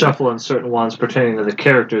happened. Yeah, you shuffle in certain ones pertaining to the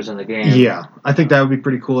characters in the game. Yeah, I think that would be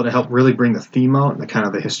pretty cool to help really bring the theme out and the kind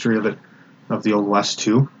of the history of the Old West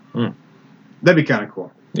too. That'd be kind of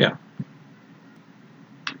cool. Yeah.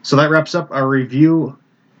 So that wraps up our review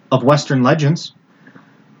of Western Legends.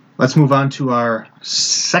 Let's move on to our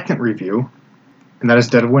second review, and that is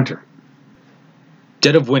Dead of Winter.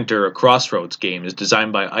 Dead of Winter, a Crossroads game, is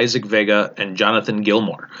designed by Isaac Vega and Jonathan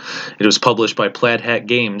Gilmour. It was published by Plaid Hat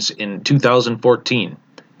Games in 2014.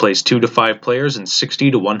 Plays 2 to 5 players in 60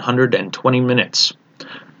 to 120 minutes.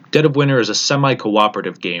 Dead of Winter is a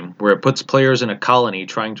semi-cooperative game where it puts players in a colony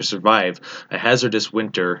trying to survive a hazardous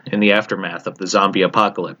winter in the aftermath of the zombie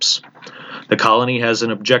apocalypse. The colony has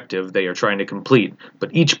an objective they are trying to complete,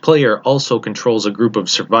 but each player also controls a group of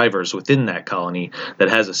survivors within that colony that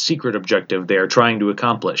has a secret objective they are trying to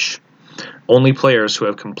accomplish. Only players who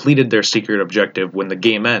have completed their secret objective when the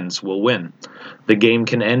game ends will win. The game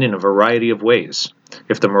can end in a variety of ways.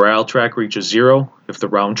 If the morale track reaches 0, if the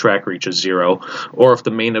round track reaches 0, or if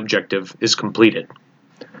the main objective is completed.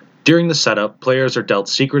 During the setup, players are dealt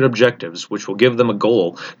secret objectives which will give them a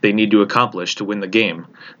goal they need to accomplish to win the game.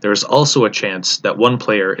 There is also a chance that one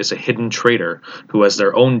player is a hidden traitor who has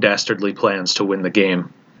their own dastardly plans to win the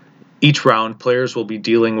game. Each round, players will be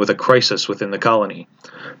dealing with a crisis within the colony.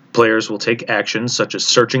 Players will take actions such as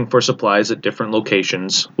searching for supplies at different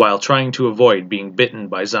locations while trying to avoid being bitten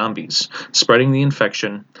by zombies, spreading the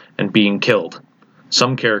infection, and being killed.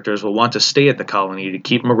 Some characters will want to stay at the colony to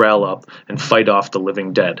keep morale up and fight off the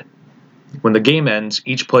living dead. When the game ends,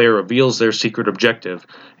 each player reveals their secret objective,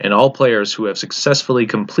 and all players who have successfully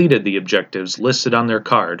completed the objectives listed on their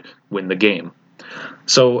card win the game.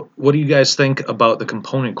 So, what do you guys think about the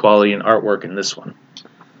component quality and artwork in this one?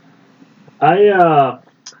 I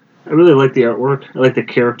really like the artwork. I like the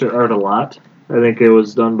character art a lot. I think it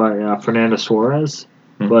was done by Fernando Suarez,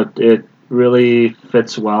 but it really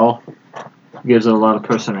fits well. Gives it a lot of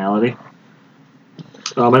personality.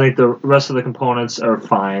 I think the rest of the components are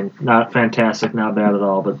fine. Not fantastic, not bad at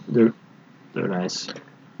all, but they're nice.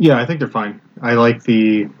 Yeah, I think they're fine. I like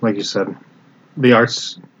like you said, the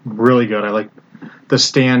art's really good. I like the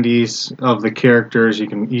standees of the characters. You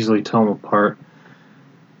can easily tell them apart.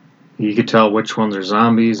 You can tell which ones are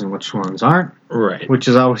zombies and which ones aren't. Right. Which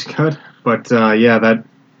is always good. But yeah, that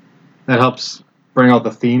helps bring out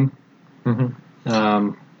the theme.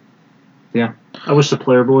 Mm-hmm. Yeah. I wish the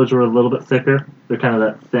player boards were a little bit thicker. They're kind of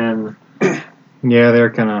that thin. Yeah, they're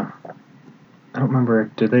kind of... I don't remember,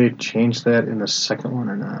 did they change that in the second one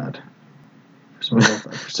or not? For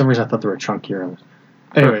some reason I thought they were chunkier.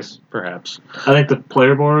 Anyways. Perhaps. I think the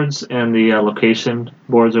player boards and the location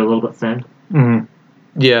boards are a little bit thin. Mm-hmm.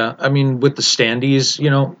 Yeah, I mean, with the standees,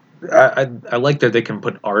 I like that they can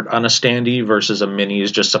put art on a standee versus a mini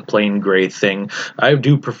is just a plain gray thing. I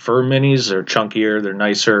do prefer minis. They're chunkier, they're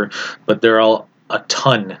nicer, but they're all a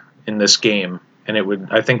ton in this game. And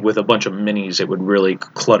I think with a bunch of minis, it would really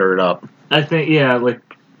clutter it up. I think, yeah, like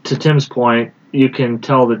to Tim's point, you can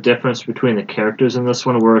tell the difference between the characters in this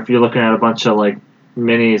one, where if you're looking at a bunch of like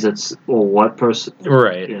minis, it's, well, what person?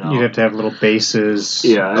 Right. You'd have to have little bases.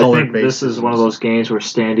 Yeah, I think bases. this is one of those games where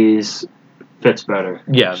standees fits better.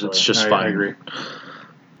 Yeah, actually. that's just fine. I agree.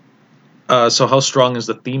 So how strong is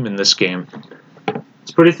the theme in this game?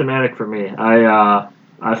 It's pretty thematic for me. I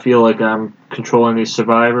feel like I'm controlling these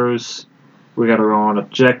survivors. We got our own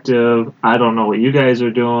objective. I don't know what you guys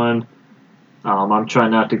are doing. I'm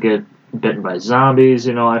trying not to get bitten by zombies.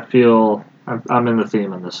 I feel I'm in the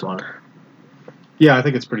theme in this one. Yeah, I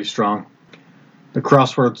think it's pretty strong. The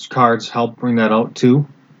Crossroads cards help bring that out too.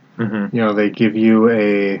 Mm-hmm. They give you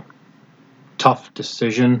a tough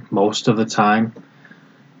decision most of the time.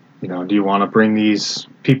 Do you want to bring these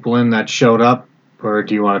people in that showed up, or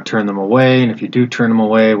do you want to turn them away? And if you do turn them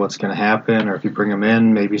away, what's going to happen? Or if you bring them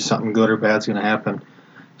in, maybe something good or bad's going to happen.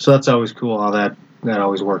 So that's always cool how that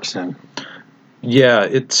always works in. Yeah,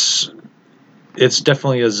 it's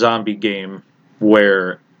definitely a zombie game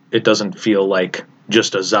where it doesn't feel like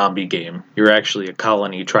just a zombie game. You're actually a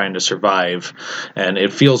colony trying to survive, and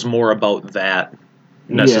it feels more about that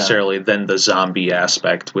necessarily than the zombie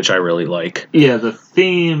aspect, which I really like. Yeah, the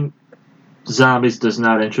theme zombies does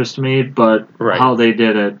not interest me, but how they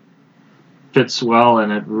did it fits well,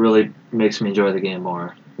 and it really makes me enjoy the game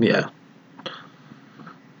more. Yeah.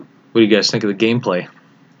 What do you guys think of the gameplay?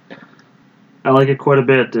 I like it quite a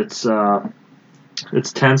bit.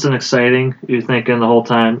 It's tense and exciting. You're thinking the whole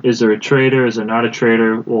time, is there a traitor? Is there not a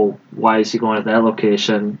traitor? Well, why is he going at that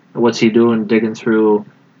location? What's he doing digging through,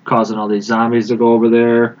 causing all these zombies to go over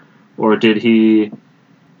there? Or did he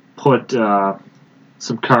put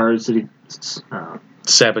some cards that he...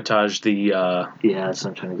 Sabotage the... yeah, that's what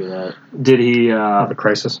I'm trying to get at. Did he... The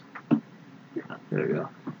crisis. There we go.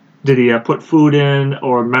 Did he put food in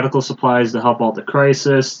or medical supplies to help out the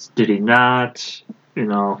crisis? Did he not? You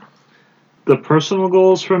know... The personal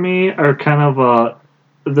goals for me are kind of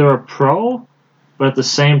they're a pro, but at the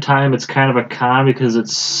same time it's kind of a con because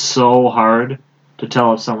it's so hard to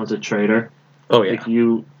tell if someone's a traitor. Oh yeah. Like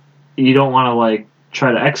you don't want to like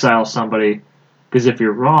try to exile somebody because if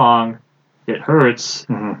you're wrong, it hurts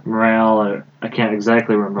morale. Or I can't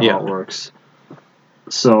exactly remember how it works.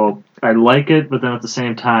 So I like it, but then at the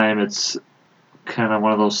same time it's kind of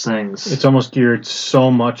one of those things. It's almost geared so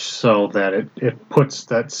much so that it puts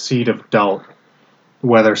that seed of doubt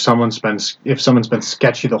whether if someone's been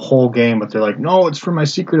sketchy the whole game, but they're like, no, it's for my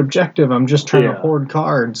secret objective. I'm just trying to hoard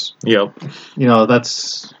cards. Yep. You know,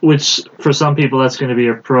 that's... Which, for some people, that's going to be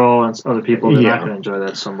a pro, and other people, they're not going to enjoy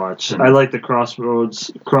that so much. I like the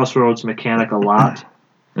Crossroads mechanic a lot.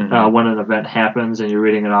 When an event happens and you're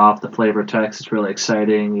reading it off, the flavor text, it's really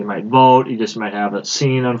exciting. You might vote. You just might have a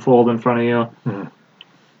scene unfold in front of you.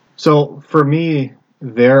 So, for me,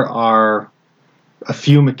 there are a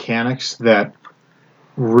few mechanics that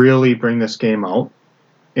really bring this game out.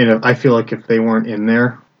 And I feel like if they weren't in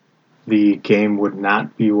there, the game would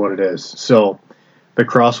not be what it is. So, the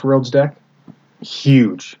Crossroads deck,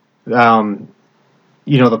 huge. The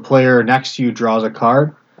player next to you draws a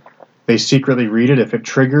card. They secretly read it. If it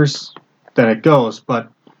triggers, then it goes. But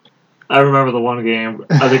I remember the one game,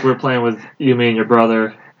 I think we were playing with you, me, and your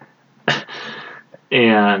brother,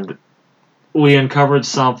 and we uncovered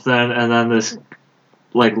something, and then this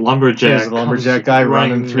lumberjack, the lumberjack guy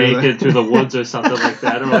running naked through the woods or something like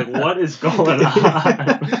that. And we're like, what is going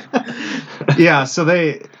on? Yeah, so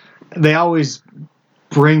they always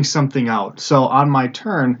bring something out. So on my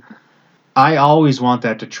turn, I always want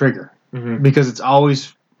that to trigger because it's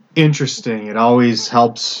always interesting. It always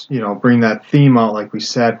helps, bring that theme out, like we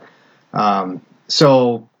said.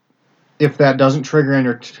 So if that doesn't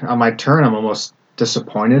trigger on my turn, I'm almost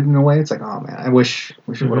disappointed in a way. It's like, oh man, I wish it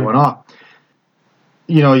would have went off.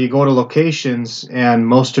 You go to locations and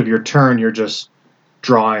most of your turn you're just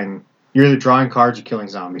drawing. You're either drawing cards or killing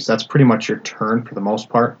zombies. That's pretty much your turn for the most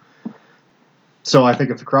part. So I think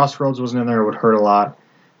if the Crossroads wasn't in there, it would hurt a lot.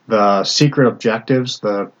 The secret objectives,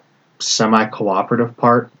 the semi-cooperative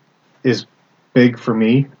part, is big for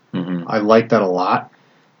me. I like that a lot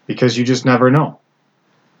because you just never know.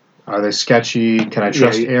 Are they sketchy? Can I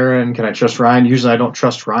trust Aaron? Can I trust Ryan? Usually I don't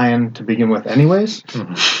trust Ryan to begin with anyways.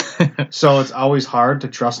 So it's always hard to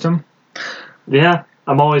trust him. Yeah.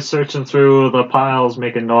 I'm always searching through the piles,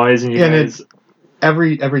 making noise, and it's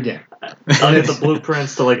every game. I get the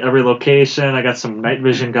blueprints to every location. I got some night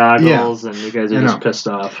vision goggles, and you guys are just pissed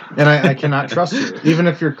off. And I cannot trust you. Even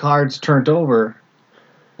if your card's turned over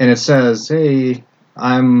and it says, hey,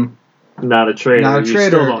 I'm not a traitor. You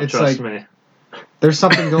still don't trust me. There's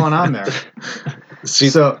something going on there.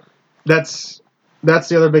 So that's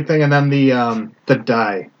the other big thing. And then the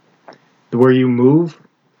die. Where you move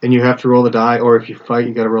and you have to roll the die, or if you fight,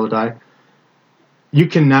 you got to roll the die. You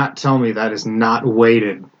cannot tell me that is not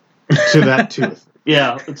weighted to that tooth.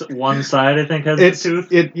 Yeah, it's one side, I think, has a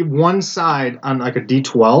tooth. One side on a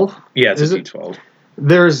D12. Yeah, it's a D12.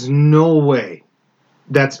 There's no way.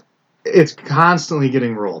 It's constantly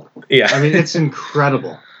getting rolled. Yeah. I mean, it's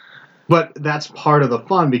incredible. But that's part of the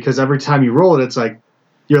fun because every time you roll it, it's like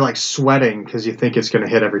you're sweating because you think it's going to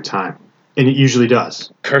hit every time. And it usually does.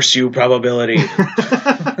 Curse you, probability.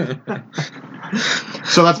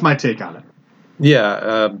 So that's my take on it.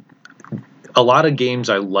 Yeah, a lot of games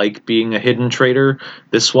I like being a hidden traitor.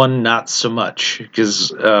 This one, not so much,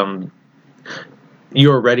 because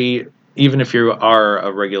you're already, even if you are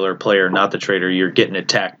a regular player, not the traitor, you're getting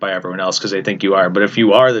attacked by everyone else because they think you are. But if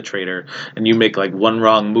you are the traitor and you make one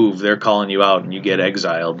wrong move, they're calling you out and you get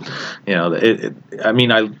exiled.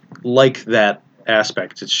 I like that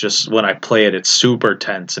aspect. It's just when I play it, it's super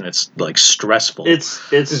tense and it's stressful. It's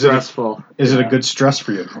stressful. Is it a good stress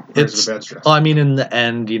for you? Or is it a bad stress? Well, in the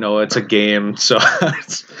end, it's a game, so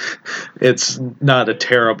it's not a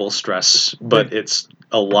terrible stress, but it's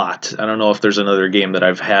a lot. I don't know if there's another game that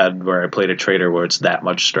I've had where I played a traitor where it's that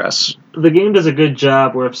much stress. The game does a good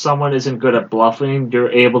job where if someone isn't good at bluffing,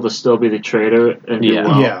 you're able to still be the traitor and do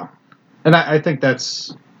well. Yeah. And I think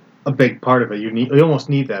that's a big part of it. You almost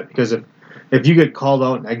need that because if if you get called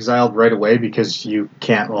out and exiled right away because you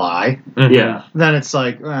can't lie, Yeah. then it's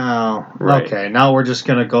like, well, Right. okay, now we're just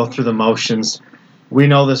going to go through the motions. We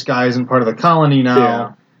know this guy isn't part of the colony now.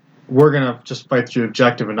 Yeah. We're going to just fight through the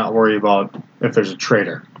objective and not worry about if there's a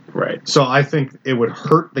traitor. Right. So I think it would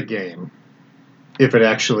hurt the game if it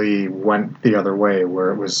actually went the other way,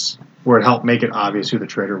 where it helped make it obvious who the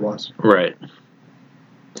traitor was. Right.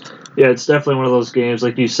 Yeah, it's definitely one of those games,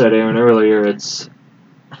 like you said, Aaron, earlier. It's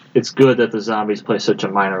good that the zombies play such a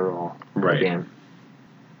minor role in Right. the game.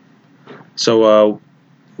 So,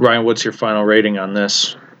 Ryan, what's your final rating on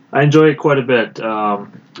this? I enjoy it quite a bit. I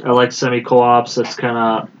like semi-co-ops. That's kind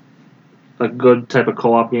of a good type of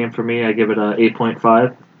co-op game for me. I give it a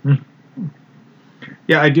 8.5.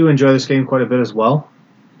 Yeah, I do enjoy this game quite a bit as well.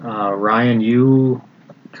 Ryan, you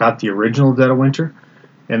got the original Dead of Winter,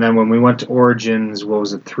 and then when we went to Origins, what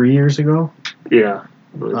was it, 3 years ago? Yeah.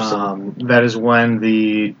 I believe so. That is when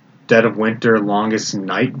the Dead of Winter Longest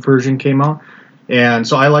Night version came out, and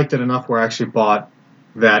so I liked it enough where I actually bought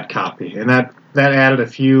that copy, and that added a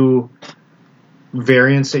few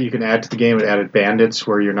variants that you can add to the game. It added bandits,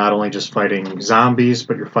 where you're not only just fighting zombies,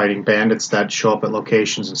 but you're fighting bandits that show up at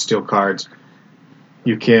locations and steal cards.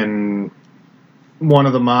 You can, one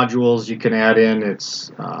of the modules you can add in,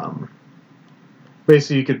 it's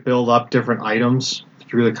basically you could build up different items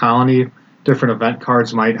through the colony. Different event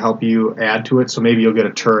cards might help you add to it, so maybe you'll get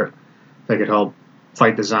a turret that could help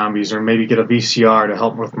fight the zombies, or maybe get a VCR to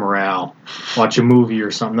help with morale, watch a movie or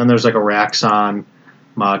something. Then there's like a Raxon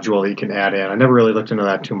module that you can add in. I never really looked into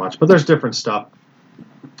that too much, but there's different stuff.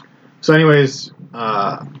 So anyways,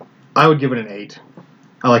 I would give it an 8.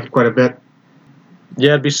 I like it quite a bit.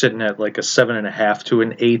 Yeah, I'd be sitting at like a 7.5 to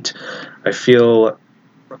an 8. I feel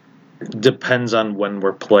depends on when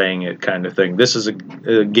we're playing it, kind of thing. This is a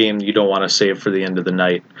game you don't want to save for the end of the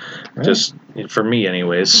night. Right. Just for me,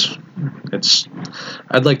 anyways.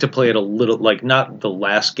 I'd like to play it a little, like not the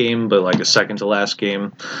last game, but like a second to last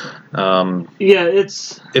game. Yeah,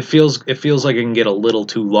 It feels like it can get a little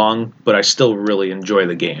too long, but I still really enjoy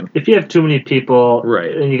the game. if you have too many people,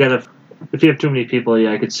 Right. and if you have too many people,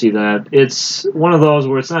 yeah, I could see that. It's one of those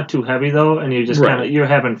where it's not too heavy though, and you just Right. kind of you're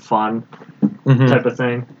having fun Mhm. type of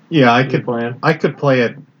thing. Yeah, I You're could playing. play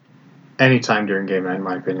it anytime during game night, in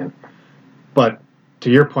my opinion. But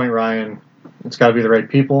to your point, Ryan, it's got to be the right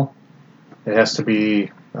people. It has to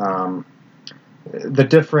be the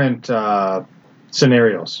different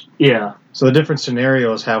scenarios. Yeah, So the different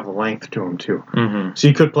scenarios have length to them too. Mhm. So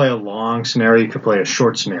you could play a long scenario, you could play a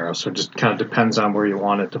short scenario. So it just kind of depends on where you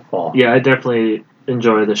want it to fall. yeah, I definitely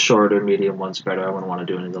enjoy the short or medium ones better. I wouldn't want to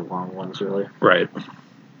do any of the long ones really. Right.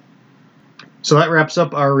 So that wraps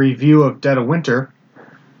up our review of Dead of Winter.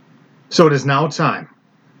 So it is now time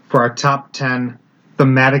for our top 10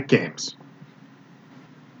 thematic games.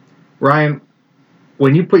 Ryan,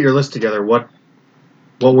 when you put your list together, what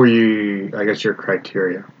were your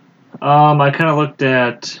criteria? I kind of looked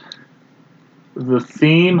at the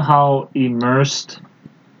theme, how immersed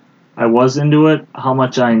I was into it, how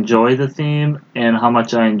much I enjoy the theme, and how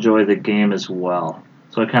much I enjoy the game as well.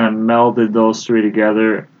 So I kind of melded those three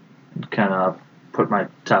together, and kind of put my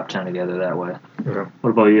top 10 together that way. Okay. What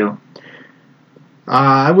about you?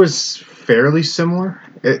 I was fairly similar.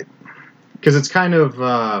 Because it's kind of,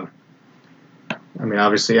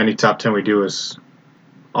 obviously any top 10 we do is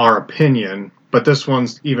our opinion, but this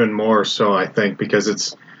one's even more so, I think, because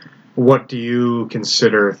it's what do you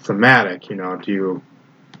consider thematic? Do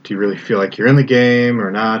you really feel like you're in the game or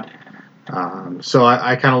not? So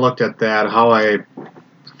I kind of looked at that, how I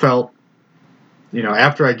felt,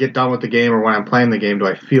 after I get done with the game or when I'm playing the game, do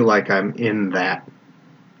I feel like I'm in that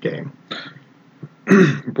game?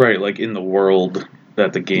 Right, like in the world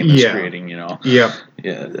that the game is Yeah. creating, Yeah.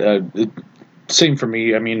 Yeah. Same for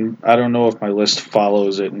me. I mean, I don't know if my list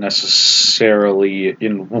follows it necessarily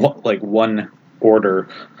in one order.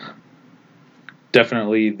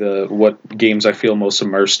 Definitely what games I feel most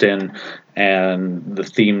immersed in, and the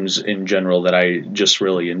themes in general that I just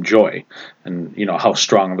really enjoy, and how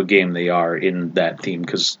strong of a game they are in that theme.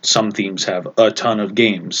 Because some themes have a ton of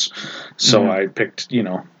games, so I picked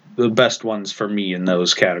the best ones for me in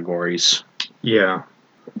those categories. Yeah.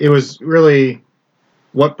 It was really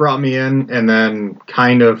what brought me in, and then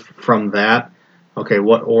kind of from that, okay,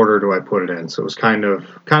 what order do I put it in? So it was kind of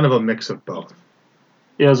a mix of both.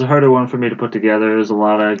 Yeah, it was a harder one for me to put together. There's a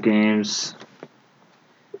lot of games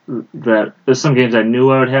there's some games I knew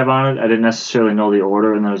I would have on it. I didn't necessarily know the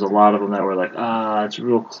order, and there's a lot of them that were like, it's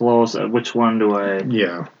real close. Which one do I...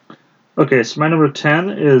 Yeah. Okay, so my number 10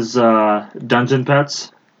 is Dungeon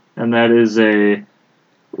Pets, and that is a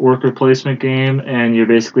worker placement game, and you're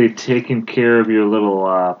basically taking care of your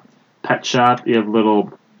little pet shop. You have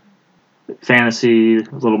little fantasy,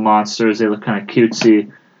 little monsters. They look kind of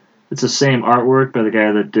cutesy. It's the same artwork by the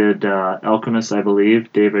guy that did Alchemist, I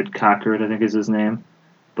believe. David Cockert, I think is his name.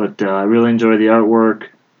 But I really enjoy the artwork.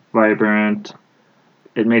 Vibrant.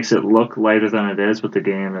 It makes it look lighter than it is, but the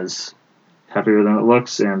game is heavier than it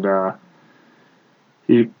looks. And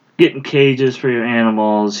you get in cages for your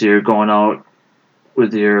animals. You're going out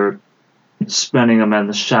with your spending them in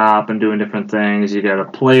the shop and doing different things. You got to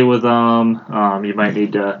play with them. You might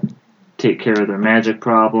need to take care of their magic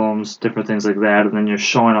problems, different things like that. And then you're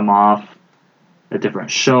showing them off at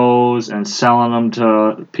different shows and selling them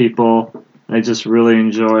to people. I just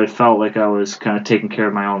really felt like I was kind of taking care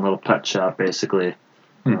of my own little pet shop, basically,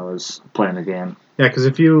 when I was playing the game. Yeah, because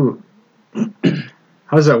if you...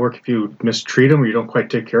 How does that work if you mistreat them or you don't quite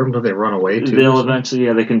take care of them? Do they run away, too? They'll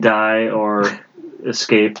eventually, they can die or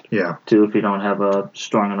escape, too, if you don't have a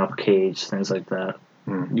strong enough cage, things like that.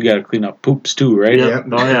 You got to clean up poops, too, right? Yep.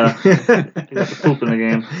 Oh, yeah. You got the poop in the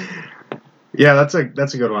game. Yeah, that's a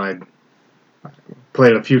good one. I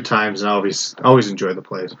played it a few times and I always enjoy the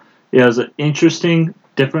plays. Yeah, it was an interesting,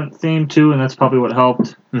 different theme, too, and that's probably what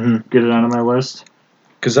helped get it onto my list.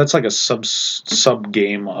 Because that's like a sub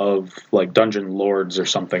game of like Dungeon Lords or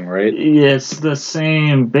something, right? Yeah, it's the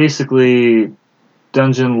same. Basically,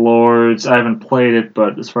 Dungeon Lords. I haven't played it,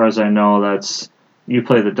 but as far as I know, that's you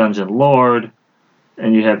play the Dungeon Lord,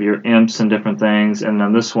 and you have your imps and different things. And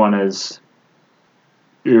then this one is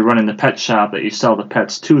you're running the pet shop that you sell the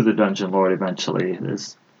pets to the Dungeon Lord eventually.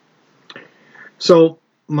 So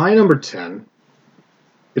my number 10.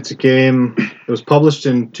 It's a game that was published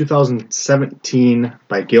in 2017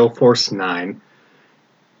 by Gale Force 9.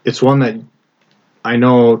 It's one that I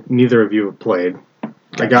know neither of you have played.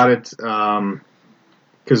 I got it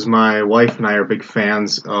because my wife and I are big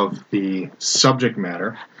fans of the subject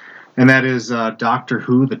matter, and that is Doctor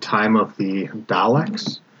Who, The Time of the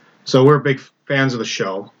Daleks. So we're big fans of the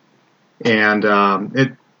show, and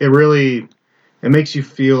it makes you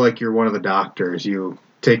feel like you're one of the doctors. You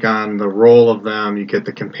take on the role of them. You get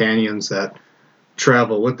the companions that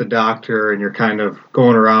travel with the doctor, and you're kind of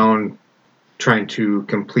going around trying to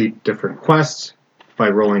complete different quests by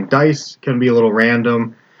rolling dice. It can be a little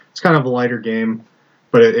random. It's kind of a lighter game,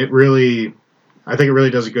 but I think it really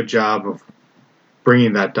does a good job of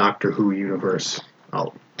bringing that Doctor Who universe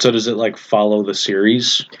out. So does it like follow the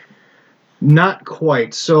series? Not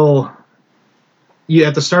quite. So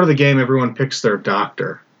at the start of the game, everyone picks their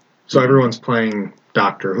doctor. So everyone's playing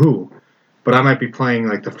Doctor Who, but I might be playing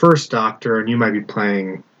like the first Doctor, and you might be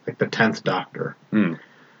playing like the 10th Doctor.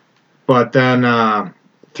 But then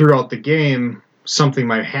throughout the game, something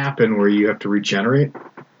might happen where you have to regenerate.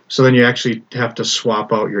 So then you actually have to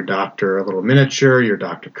swap out your Doctor, a little miniature, your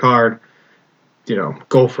Doctor card,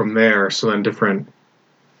 go from there. So then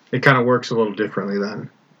it kind of works a little differently then,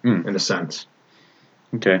 in a sense.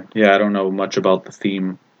 Okay. Yeah, I don't know much about the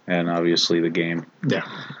theme and obviously the game. Yeah.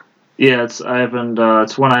 Yeah, it's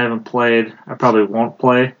one I haven't played. I probably won't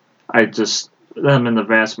play. I'm in the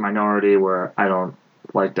vast minority where I don't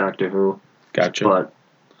like Doctor Who. Gotcha. But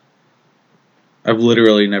I've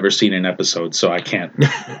literally never seen an episode, so I can't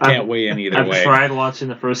weigh in either way. I've tried watching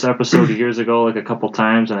the first episode years ago, like a couple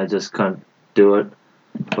times, and I just couldn't do it.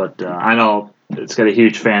 But I know it's got a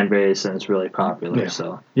huge fan base and it's really popular. Yeah.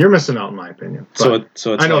 So you're missing out, in my opinion. So it's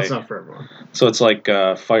I know like, it's not for everyone. So it's like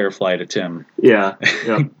Firefly to Tim. Yeah.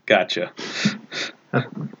 Yep. Gotcha.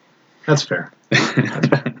 That's fair.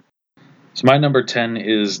 So my number 10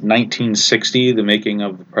 is 1960, The Making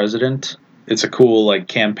of the President. It's a cool like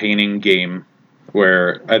campaigning game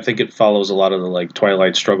where I think it follows a lot of the like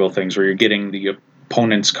Twilight Struggle things where you're getting the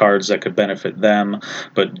opponent's cards that could benefit them,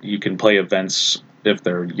 but you can play events if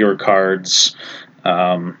they're your cards.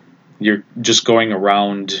 You're just going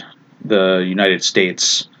around the United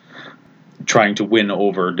States trying to win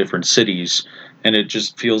over different cities, and it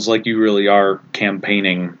just feels like you really are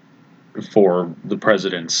campaigning for the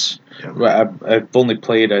presidents. Yeah. I've only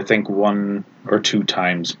played, I think, 1 or 2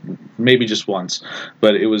 times, maybe just once,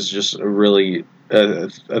 but it was just a really a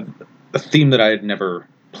theme that I had never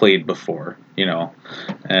played before,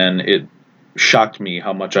 and it shocked me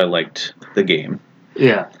how much I liked the game.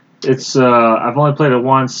 Yeah, it's I've only played it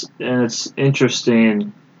once, and it's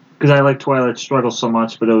interesting because I like Twilight Struggle so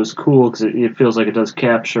much, but it was cool because it feels like it does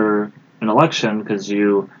capture an election because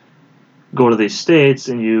you go to these states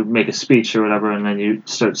and you make a speech or whatever, and then you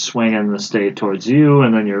start swinging the state towards you,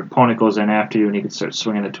 and then your opponent goes in after you, and you can start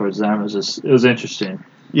swinging it towards them. It was interesting.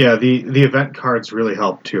 Yeah, the event cards really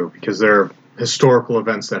help too because they're historical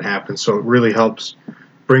events that happen, so it really helps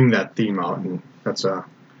bring that theme out, and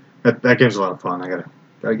that game's a lot of fun. I gotta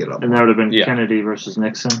Gotta get up. And that would have been Yeah. Kennedy versus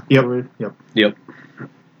Nixon. I Yep. believe. Yep.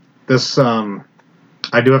 This,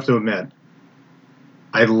 I do have to admit,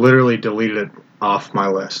 I literally deleted it off my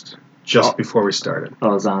list just before we started. Oh,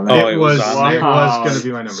 it was on Oh, there. it was on It there? was going to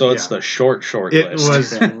be my number. So it's yeah. the short It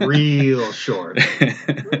list. was real short.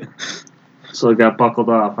 So it got buckled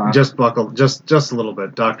off, huh? Just buckled, just a little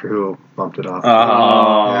bit. Doctor Who bumped it off.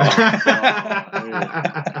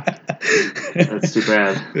 That's too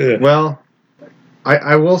bad. Yeah. Well,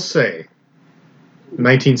 I will say,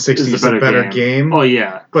 1960 is a better game. Oh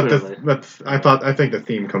yeah, But clearly. I think the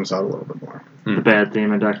theme comes out a little bit more. The bad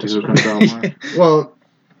theme in Doctor Who comes out more. Well,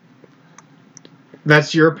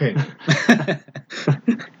 that's your opinion.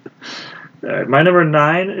 My number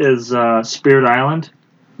 9 is Spirit Island.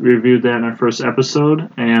 We reviewed that in our first episode,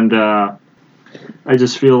 and I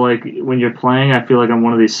just feel like when you're playing, I feel like I'm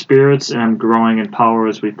one of these spirits, and I'm growing in power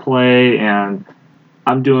as we play, and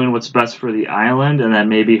I'm doing what's best for the island, and that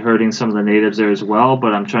may be hurting some of the natives there as well,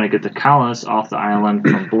 but I'm trying to get the colonists off the island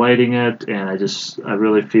from blighting it, and I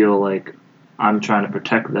really feel like I'm trying to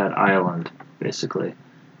protect that island, basically.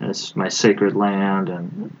 And it's my sacred land,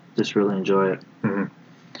 and just really enjoy it. Mhm.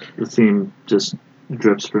 The theme just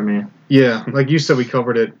drips for me. Yeah, like you said, we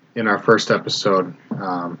covered it in our first episode, so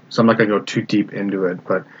I'm not going to go too deep into it.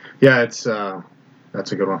 But yeah, that's a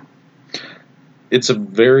good one. It's a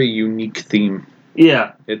very unique theme.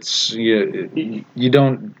 Yeah, It's you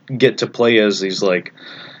don't get to play as these like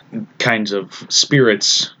kinds of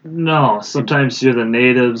spirits. no. Sometimes you're the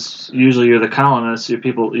natives. Usually you're the colonists.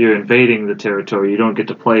 You're invading the territory. You don't get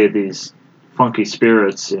to play these funky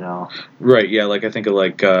spirits, you know. Right, yeah, like I think of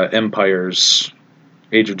like Empire's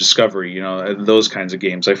Age of Discovery, those kinds of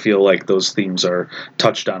games. I feel like those themes are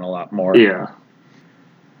touched on a lot more. Yeah.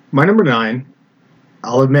 My number 9,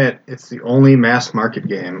 I'll admit, it's the only mass market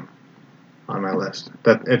game on my list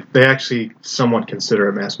they actually somewhat consider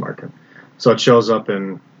it mass market. So it shows up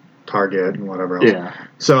in Target and whatever else. Yeah.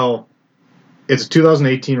 So it's a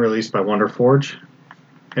 2018 release by Wonderforge,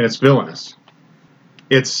 and it's Villainous.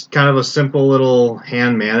 It's kind of a simple little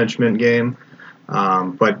hand management game,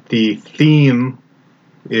 but the theme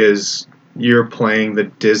is you're playing the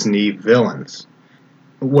Disney villains.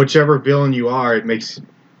 Whichever villain you are,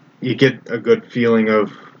 you get a good feeling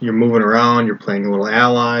of you're moving around, you're playing little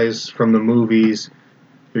allies from the movies,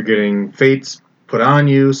 you're getting fates put on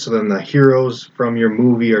you, so then the heroes from your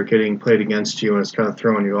movie are getting played against you, and it's kind of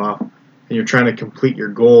throwing you off. And you're trying to complete your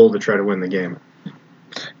goal to try to win the game.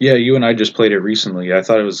 Yeah, you and I just played it recently. I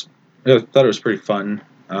thought it was pretty fun.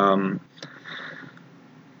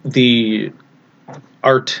 The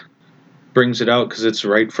art brings it out because it's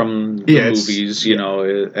right from the movies,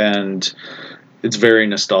 and it's very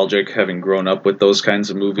nostalgic, having grown up with those kinds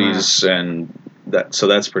of movies, and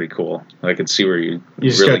that's pretty cool. I could see where you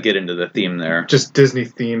really get into the theme there. Just Disney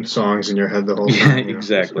themed songs in your head the whole time. Yeah,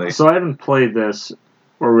 exactly. So I haven't played this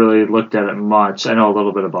or really looked at it much. I know a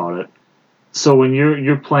little bit about it. So when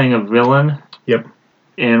you're playing a villain, Yep.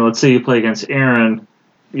 And let's say you play against Aaron,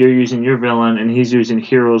 you're using your villain, and he's using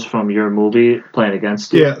heroes from your movie playing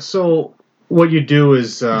against you. Yeah, so what you do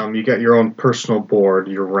is you got your own personal board,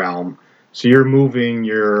 your realm. So you're moving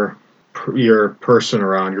your person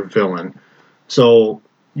around, your villain. So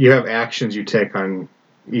you have actions you take on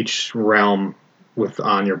each realm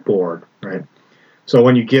on your board, right? So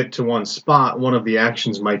when you get to one spot, one of the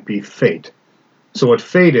actions might be fate. So what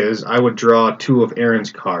fate is, I would draw 2 of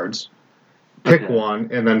Aaron's cards, pick one,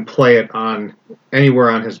 and then play it on anywhere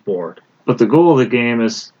on his board. But the goal of the game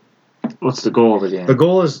is, what's the goal of the game? The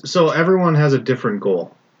goal is, so everyone has a different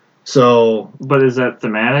goal. So, but is that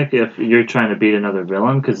thematic if you're trying to beat another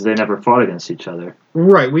villain? Because they never fought against each other.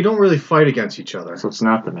 right, we don't really fight against each other. So it's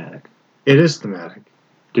not thematic. It is thematic.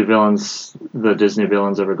 Do the Disney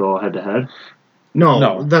villains ever go head to head?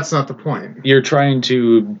 No, that's not the point. You're trying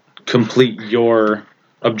to complete your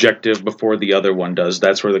objective before the other one does.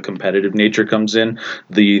 That's where the competitive nature comes in.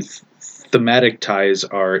 The thematic ties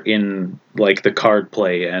are in like the card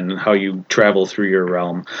play and how you travel through your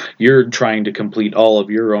realm. You're trying to complete all of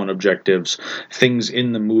your own objectives. Things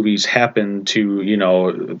in the movies happen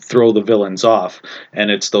to, throw the villains off,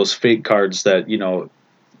 and it's those fate cards that,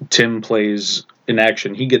 Tim plays in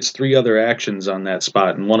action. He gets 3 other actions on that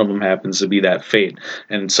spot, and one of them happens to be that fate.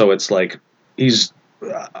 And so it's like he's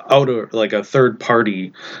out of like a third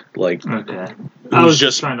party, like okay. I was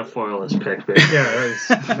just trying to foil his pick, baby. Yeah,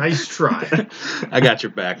 nice try. I got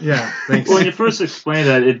your back. Yeah, thanks. Well, when you first explained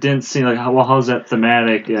that, it didn't seem like, how's that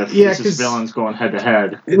thematic if this is villains going head to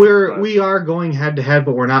head? We are going head to head,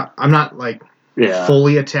 but I'm not like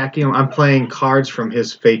fully attacking him. I'm playing cards from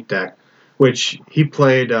his fate deck, which he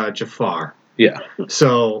played Jafar. Yeah.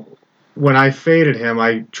 So when I faded him,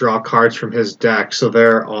 I draw cards from his deck, so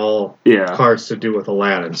they're all Yeah. cards to do with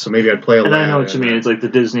Aladdin. So maybe I'd play And Aladdin. I know what you mean. It's like the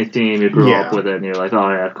Disney theme. You grew Yeah. up with it, and you're like, oh,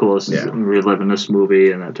 yeah, cool. This is, Yeah. I'm reliving this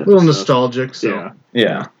movie and that type A little of stuff. nostalgic, so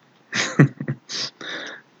Yeah. Yeah.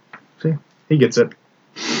 he gets it.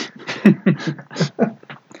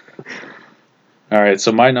 All right,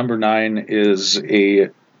 so my number 9 is a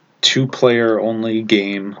 2-player only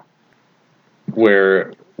game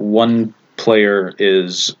where one player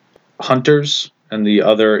is hunters and the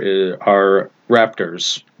other are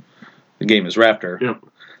raptors. The game is Raptor. Yep.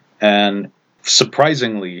 And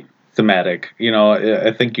surprisingly thematic. You know,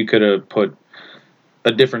 I think you could have put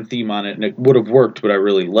a different theme on it and it would have worked, but I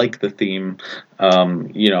really like the theme.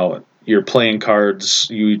 You know, you're playing cards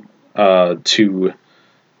to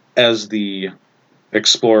as the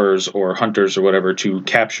explorers or hunters or whatever to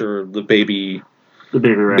capture the baby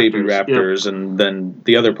raptors, Yep. and then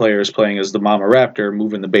the other player is playing as the mama raptor,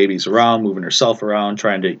 moving the babies around, moving herself around,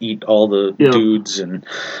 trying to eat all the Yep. dudes, and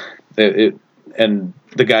and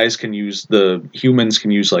the humans can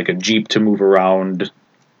use like a jeep to move around,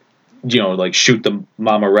 you know, like shoot the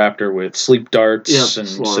mama raptor with sleep darts Yep, and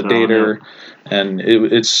slow it sedate down, her, and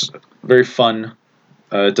it's very fun.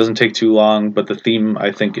 It doesn't take too long, but the theme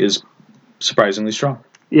I think is surprisingly strong.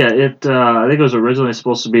 Yeah, I think it was originally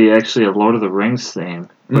supposed to be actually a Lord of the Rings theme,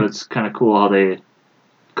 but it's kind of cool how they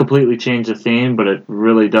completely changed the theme, but it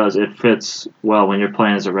really does. It fits well when you're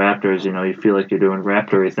playing as the Raptors. You know, you feel like you're doing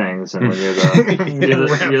raptory things, and when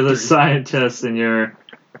you're you're the scientist and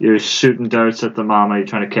you're shooting darts at the mama, you're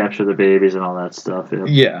trying to capture the babies and all that stuff. Yeah.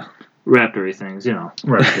 Yeah. Raptory things, you know.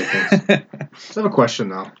 Right. I have a question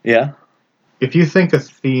though. Yeah. If you think a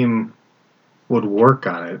theme would work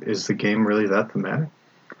on it, is the game really that thematic?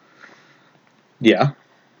 Yeah.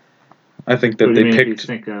 I think that What do you they mean if you picked.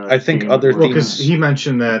 think I think theme other would Well, work? because he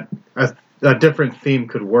mentioned that a different theme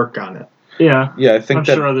could work on it. Yeah, Yeah, I think I'm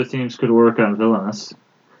that. sure other themes could work on Villainous.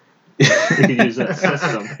 You could use that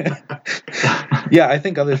system. Yeah, I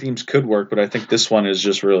think other themes could work, but I think this one is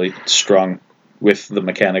just really strong with the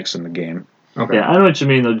mechanics in the game. Okay. Yeah, I know what you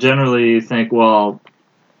mean, though. Generally, you think, well,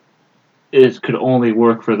 it could only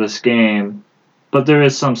work for this game, but there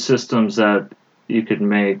is some systems that you could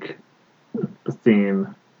make a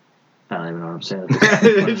theme. I don't even know what I'm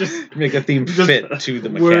saying. Just Make a theme Just fit to the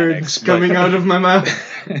mechanics. words coming out of my mouth.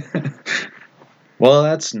 Well,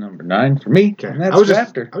 that's number 9 for me. Okay. And that's I was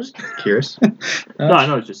Raptor. just curious. No, I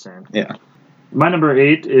know what you're saying. Yeah. My number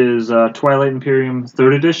 8 is Twilight Imperium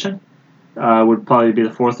 3rd Edition. Would probably be the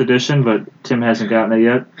 4th edition, but Tim hasn't gotten it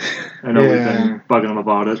yet. I know we've been bugging him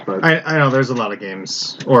about it, but I know there's a lot of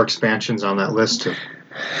games or expansions on that list of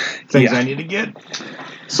things Yeah. I need to get.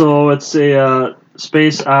 so it's a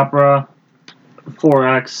space opera,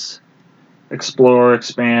 4X, explore,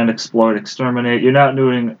 expand, exploit, exterminate. You're not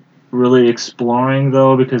doing really exploring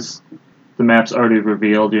though, because the map's already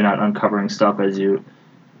revealed. You're not uncovering stuff as you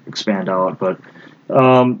expand out, but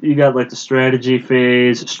you got like the strategy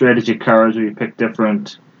phase, strategy cards where you pick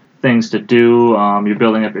different things to do. You're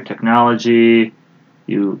building up your technology.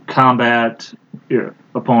 You combat your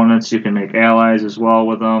opponents. You can make allies as well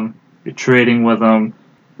with them. You're trading with them.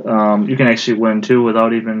 You can actually win too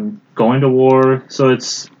without even going to war. So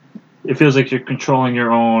it feels like you're controlling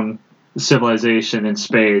your own civilization in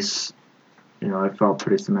space. You know, it felt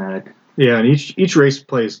pretty thematic. Yeah, and each race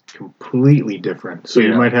plays completely different. So you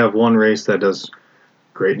Yeah. might have one race that does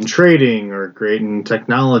great in trading or great in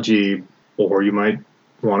technology, or you might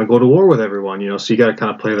want to go to war with everyone. You know, so you got to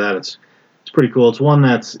kind of play that. It's pretty cool. It's one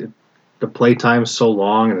the play time's so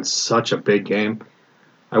long and it's such a big game.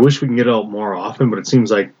 I wish we can get it out more often, but it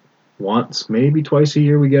seems like once, maybe twice a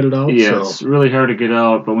year we get it out. Yeah, so. it's really hard to get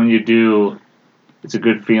out, but when you do, it's a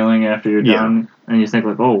good feeling after you're Yeah. done. And you think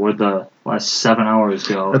like, oh, where'd the last 7 hours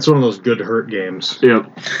go? That's one of those good hurt games.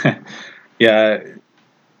 Yep. Yeah,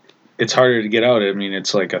 it's harder to get out. I mean,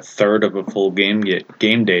 it's like a third of a full game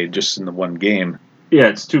day just in the one game. Yeah,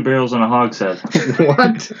 it's 2 barrels and a hogshead.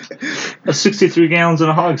 What? 63 gallons in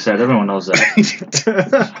a hogshead. Everyone knows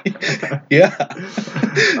that. Yeah.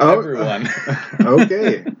 Oh. Everyone.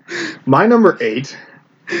 Okay. My number 8.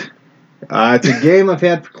 It's a game I've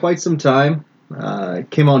had for quite some time. It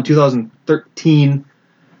came out in 2013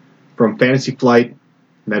 from Fantasy Flight.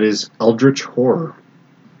 That is Eldritch Horror.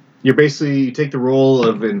 You take the role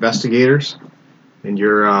of investigators, and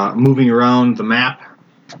you're moving around the map.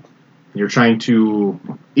 You're trying to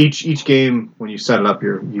each game when you set it up,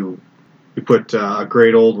 you put a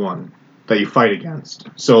great old one that you fight against.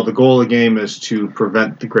 So the goal of the game is to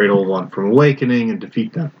prevent the great old one from awakening and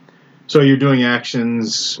defeat them. So you're doing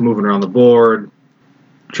actions, moving around the board,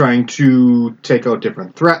 trying to take out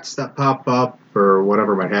different threats that pop up or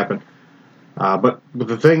whatever might happen. But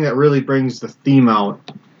the thing that really brings the theme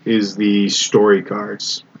out is the story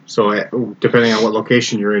cards. So depending on what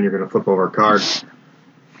location you're in, you're going to flip over a card,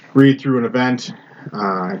 read through an event,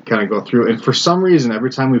 kind of go through. And for some reason,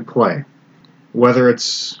 every time we play, whether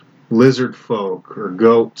it's lizard folk or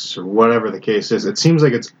goats or whatever the case is, it seems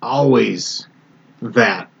like it's always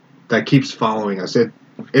that keeps following us.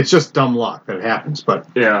 It's just dumb luck that it happens. But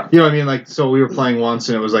Yeah. you know what I mean? Like, so we were playing once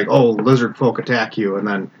and it was like, oh, lizard folk attack you. And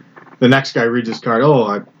then the next guy reads his card, oh,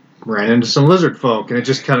 I ran into some lizard folk. And it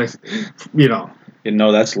just kind of, you know. You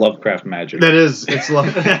know, that's Lovecraft magic. That is, it's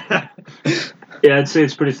like. Yeah, I'd say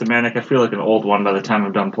it's pretty thematic. I feel like an old one by the time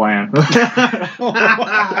I'm done playing.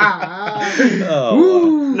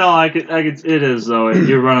 Oh, No, I could. It is though.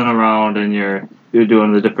 You're running around and you're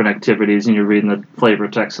doing the different activities and you're reading the flavor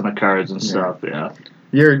text on the cards and stuff. Yeah.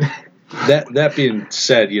 You're. That being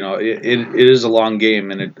said, you know, it is a long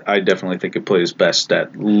game, and I definitely think it plays best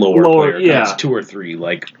at lower player yeah. counts, 2 or 3,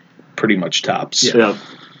 like pretty much tops. Yeah.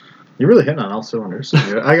 You're really hitting on all cylinders.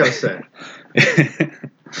 I gotta say.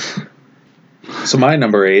 So my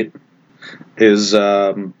number 8 is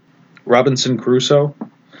Robinson Crusoe.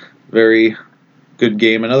 Very good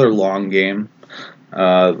game. Another long game.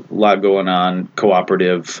 A lot going on.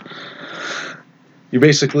 Cooperative. You're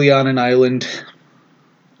basically on an island.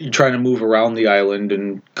 You're trying to move around the island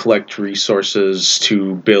and collect resources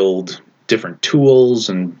to build different tools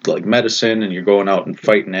and like medicine, and you're going out and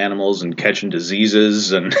fighting animals and catching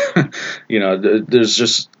diseases, and you know, there's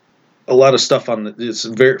just a lot of stuff on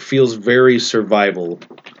it feels very survival,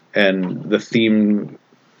 and the theme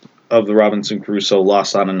of the Robinson Crusoe,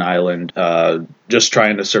 lost on an island, just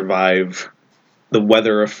trying to survive. The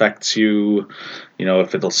weather affects you, you know,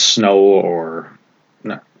 if it'll snow or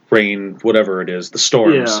rain, whatever it is, the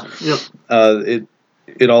storms. Yeah. Yep.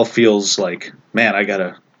 It all feels like, man, I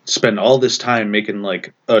gotta spend all this time making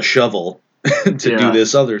like a shovel to do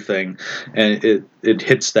this other thing, and it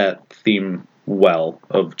hits that theme well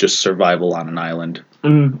of just survival on an island.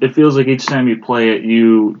 And it feels like each time you play it,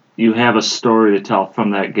 you have a story to tell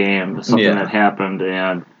from that game, something that happened,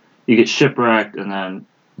 and you get shipwrecked, and then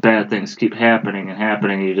bad things keep happening and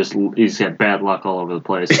happening. You just have bad luck all over the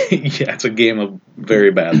place. Yeah, it's a game of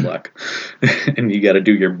very bad luck, and you got to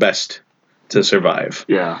do your best to survive.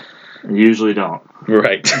 Yeah, and you usually don't.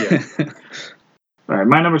 Right. Yeah. All right,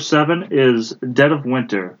 my number 7 is Dead of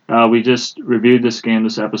Winter. We just reviewed this game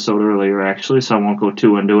this episode earlier, actually, so I won't go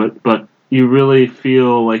too into it. But you really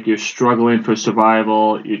feel like you're struggling for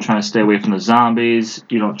survival. You're trying to stay away from the zombies.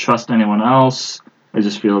 You don't trust anyone else. I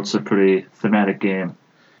just feel it's a pretty thematic game.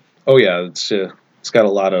 Oh yeah, it's got a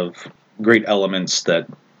lot of great elements that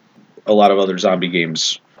a lot of other zombie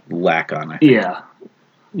games lack on. I think. Yeah.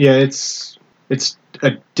 Yeah, it's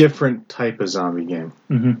a different type of zombie game.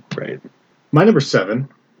 Mm-hmm. Right. My number 7,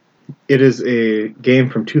 it is a game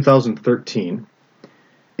from 2013,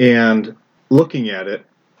 and looking at it,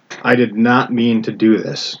 I did not mean to do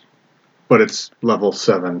this, but it's level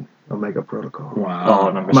 7 Omega Protocol. Wow.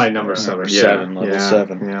 Oh, My number 7. Number 7, level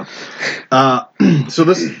 7. Yeah. So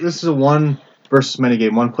this is a one versus many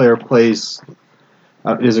game. One player plays.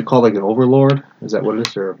 Is it called like an Overlord? Is that what it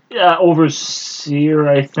is? Or Yeah, Overseer,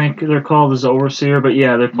 I think they're called as Overseer, but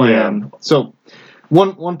yeah, they're playing. So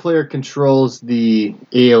one player controls the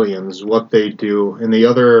aliens, what they do, and the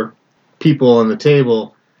other people on the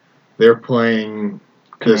table, they're playing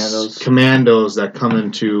commandos that come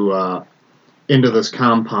into this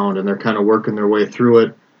compound, and they're kind of working their way through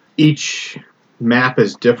it. Each map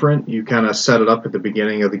is different. You kind of set it up at the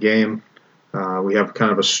beginning of the game. We have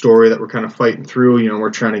kind of a story that we're kind of fighting through. You know,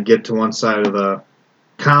 we're trying to get to one side of the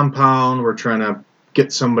compound. We're trying to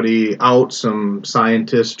get somebody out, some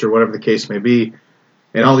scientist or whatever the case may be.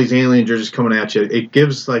 And all these aliens are just coming at you. It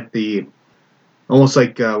gives like almost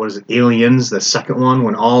like, what is it, Aliens, the second one,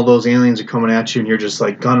 when all those aliens are coming at you and you're just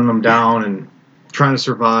like gunning them down and trying to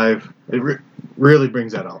survive. It really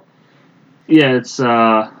brings that out. Yeah, it's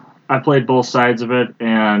I played both sides of it,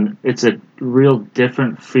 and it's a real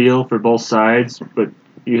different feel for both sides, but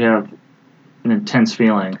you have an intense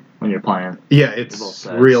feeling when you're playing. Yeah, it's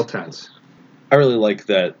real tense. I really like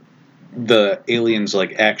that the aliens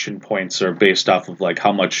like action points are based off of like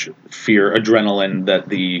how much fear, adrenaline that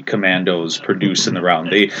the commandos produce in the round.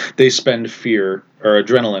 They spend fear or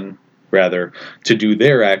adrenaline rather to do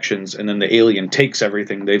their actions, and then the alien takes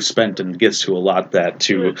everything they've spent and gets to allot that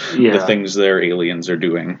to the things their aliens are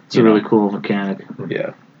doing. It's a really cool mechanic.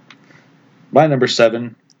 Yeah. My number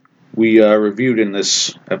 7, we reviewed in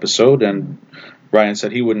this episode, and Ryan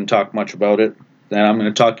said he wouldn't talk much about it, and I'm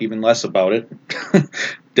going to talk even less about it.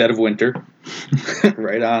 Dead of Winter.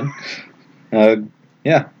 Right on.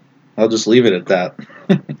 Yeah, I'll just leave it at that.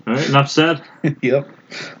 All right, enough said. Yep.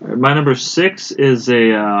 My number 6 is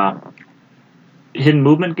a hidden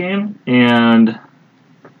movement game, and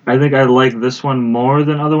I think I like this one more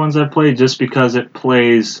than other ones I've played just because it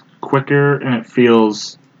plays quicker and it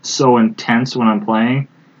feels so intense when I'm playing.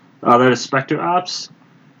 That is Spectre Ops,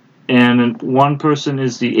 and one person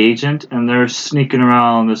is the agent, and they're sneaking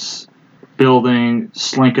around this building,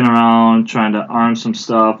 slinking around, trying to arm some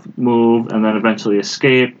stuff, move, and then eventually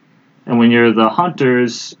escape. And when you're the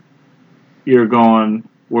hunters, you're going,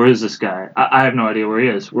 where is this guy? I have no idea where he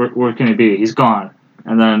is. Where can he be? He's gone.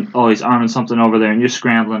 And then, he's arming something over there, and you're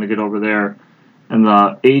scrambling to get over there. And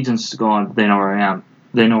the agent's going, they know where I am.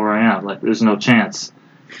 They know where I am. Like, there's no chance.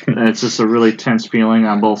 And it's just a really tense feeling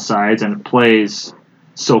on both sides, and it plays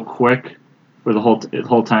so quick for the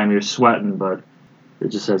whole time you're sweating, but it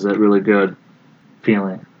just has that really good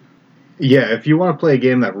feeling. Yeah, if you want to play a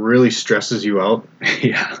game that really stresses you out,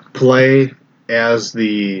 Yeah. play as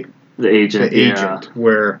the agent.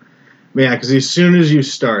 Where, man, because as soon as you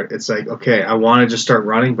start, it's like, okay, I want to just start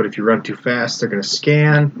running, but if you run too fast, they're going to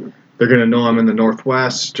scan. They're going to know I'm in the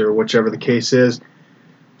Northwest or whichever the case is.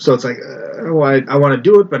 So it's like, I want to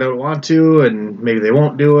do it, but I don't want to, and maybe they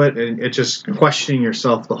won't do it. And it's just questioning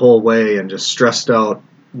yourself the whole way and just stressed out.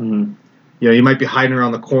 Mm-hmm. You know, you might be hiding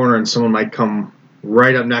around the corner and someone might come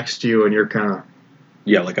right up next to you and you're kind of...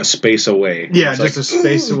 Yeah, like a space away. Yeah, It's just like, a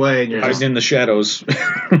space away. And you're hiding just, in the shadows.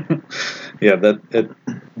 Yeah, it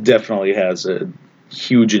definitely has a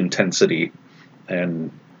huge intensity, and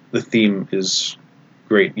the theme is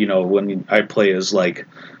great. You know, when I play as like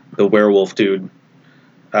the werewolf dude,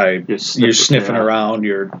 you're sniffing around,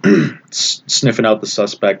 you're sniffing out the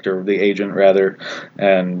suspect or the agent rather,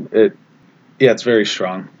 and it's very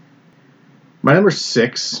strong. my number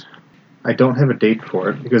 6, I don't have a date for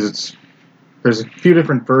it because there's a few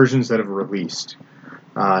different versions that have released,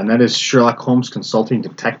 and that is Sherlock Holmes Consulting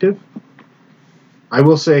Detective. I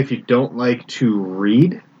will say if you don't like to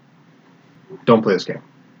read, don't play this game.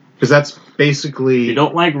 Because that's basically... If you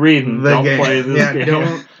don't like reading, don't play this game.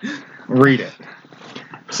 Don't read it.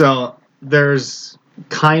 So there's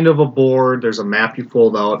kind of a board, there's a map you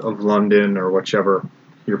fold out of London or whichever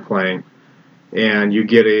you're playing, and you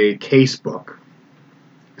get a case book.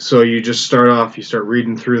 So you just start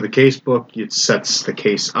reading through the case book, it sets the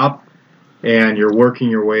case up, and you're working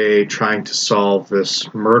your way trying to solve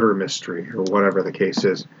this murder mystery or whatever the case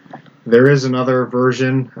is. There is another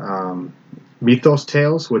version, Mythos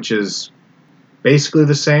Tales, which is basically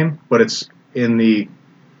the same, but it's in the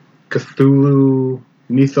Cthulhu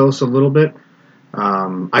mythos a little bit.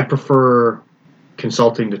 I prefer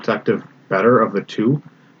Consulting Detective better of the two,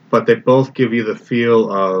 but they both give you the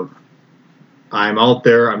feel of I'm out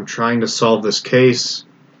there, I'm trying to solve this case,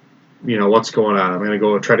 you know, what's going on? I'm going to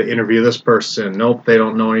go try to interview this person. Nope, they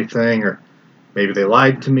don't know anything, or maybe they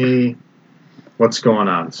lied to me. What's going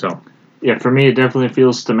on? So, yeah, for me, it definitely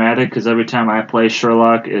feels thematic because every time I play,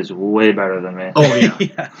 Sherlock is way better than me. oh yeah,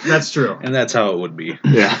 Yeah. that's true. And that's how it would be.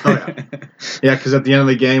 Yeah. Oh, yeah. Yeah, because at the end of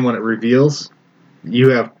the game, when it reveals,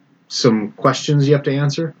 you have some questions you have to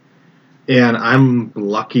answer. And I'm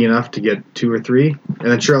lucky enough to get 2 or 3.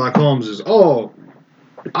 And then Sherlock Holmes is,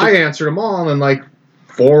 I answered them all in like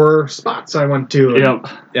 4 spots I went to. Yep.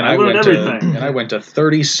 And I learned everything. I went to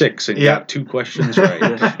 36 and Yeah. got 2 questions right.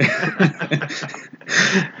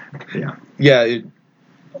 Yeah. Yeah, a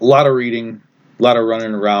lot of reading, a lot of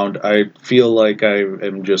running around. I feel like I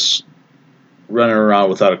am just running around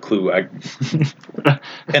without a clue.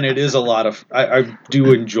 And it is a lot of... I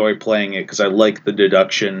do enjoy playing it because I like the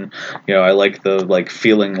deduction. You know, I like the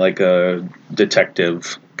feeling like a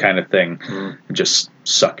detective kind of thing. Just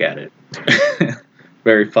suck at it.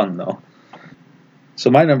 Very fun, though. So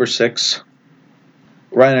my number 6...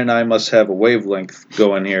 Ryan and I must have a wavelength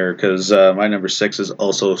going here because my number 6 is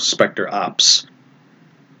also Spectre Ops.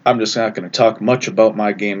 I'm just not going to talk much about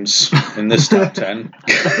my games in this top 10.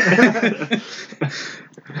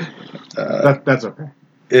 That's okay.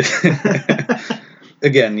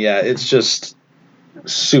 Again, yeah, it's just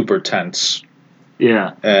super tense.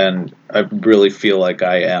 Yeah. And I really feel like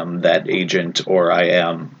I am that agent or I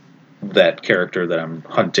am that character that I'm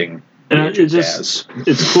hunting. And it's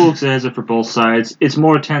cool because it has it for both sides. It's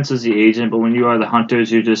more tense as the agent, but when you are the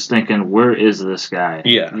hunters, you're just thinking, where is this guy?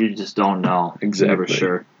 Yeah. You just don't know. Exactly. You're never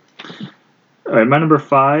sure. All right, my number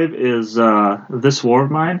 5 is This War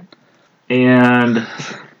of Mine. And I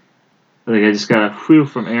think I just got a whew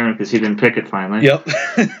from Aaron because he didn't pick it finally. Yep.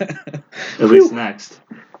 At least next.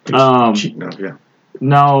 Cheating up, yeah.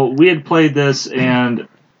 No, we had played this, and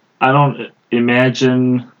I don't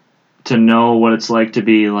imagine to know what it's like to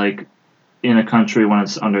be like in a country when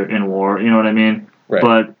it's in war. You know what I mean? Right.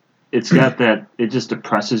 But it's got that. It just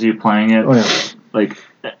depresses you playing it. Oh, yeah. Like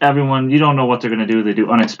everyone, you don't know what they're going to do. They do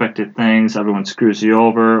unexpected things. Everyone screws you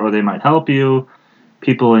over, or they might help you.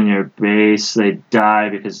 People in your base, they die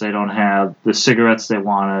because they don't have the cigarettes they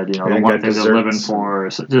wanted. You know, Yeah, the one got thing they're living desserts. for.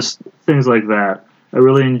 So just things like that. I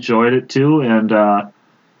really enjoyed it too, and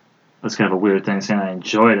that's kind of a weird thing saying I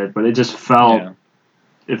enjoyed it, but it just felt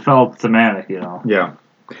it felt thematic. You know. Yeah.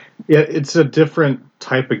 Yeah, it's a different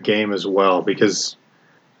type of game as well because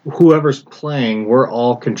whoever's playing, we're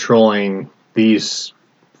all controlling these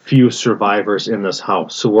few survivors in this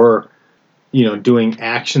house. So we're, doing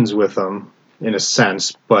actions with them in a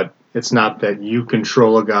sense, but it's not that you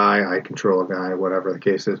control a guy, I control a guy, whatever the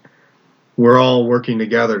case is. We're all working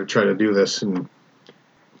together to try to do this. And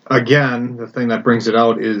again, the thing that brings it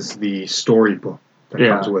out is the storybook that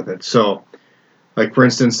comes with it. So, like, for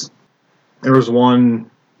instance, there was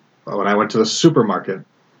one when I went to the supermarket,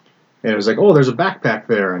 and it was like, oh, there's a backpack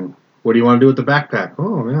there, and what do you want to do with the backpack?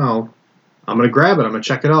 Oh, I'm going to grab it, I'm going to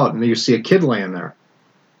check it out, and then you see a kid laying there.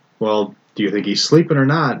 Well, do you think he's sleeping or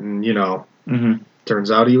not? And,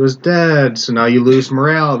 turns out he was dead, so now you lose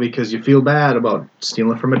morale because you feel bad about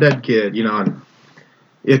stealing from a dead kid, and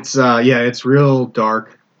it's, it's real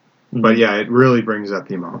dark, but yeah, it really brings that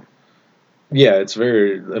theme out. Yeah, it's a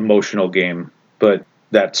very emotional game, but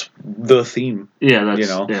that's the theme. Yeah, that's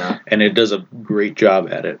and it does a great job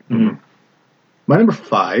at it. Mm-hmm. My number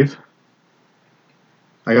 5,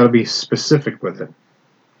 I got to be specific with it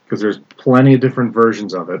because there's plenty of different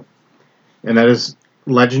versions of it, and that is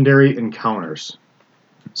Legendary Encounters.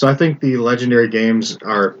 So I think the Legendary games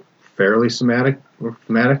are fairly thematic.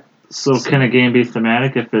 So can a game be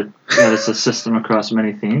thematic if it's a system across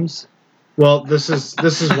many themes? Well, this is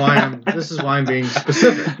why I'm being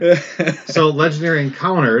specific. So Legendary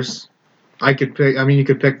Encounters, you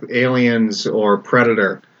could pick Aliens or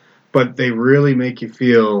Predator, but they really make you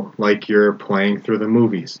feel like you're playing through the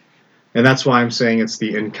movies. And that's why I'm saying it's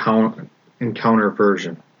the encounter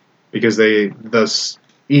version. Because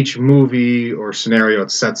each movie or scenario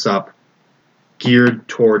it sets up geared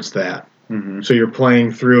towards that. Mm-hmm. So you're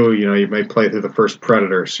playing through, you may play through the first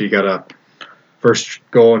Predator, so you gotta first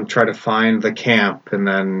go and try to find the camp, and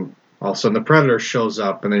then all of a sudden the Predator shows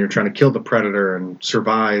up, and then you're trying to kill the Predator and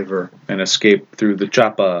survive and escape through the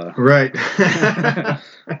chopper. Right.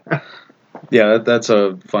 Yeah, that's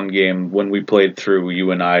a fun game. When we played through,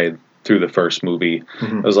 you and I, through the first movie,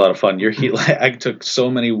 Mm-hmm. It was a lot of fun. I took so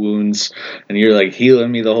many wounds, and you're like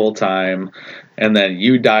healing me the whole time, and then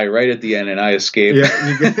you die right at the end, and I escape.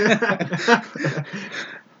 Yeah.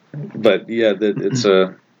 But yeah,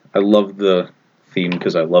 I love the theme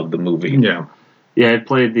because I love the movie. Yeah. Yeah, I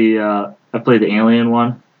played the Alien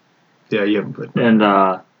one. Yeah, you haven't played. And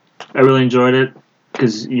I really enjoyed it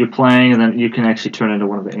because you're playing, and then you can actually turn into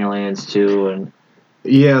one of the aliens too. And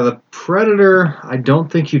yeah, the Predator, I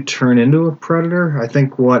don't think you turn into a Predator. I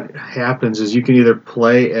think what happens is you can either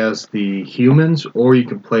play as the humans or you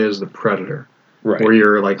can play as the Predator, Right. where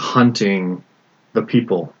you're like hunting the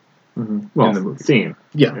people. well, in the movie. theme.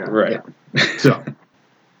 Yeah, Yeah. Right. Yeah. So,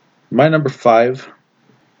 My number 5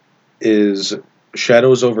 is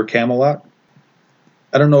Shadows over Camelot.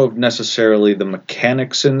 I don't know if necessarily the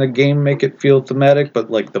mechanics in the game make it feel thematic,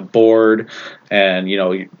 but like the board and,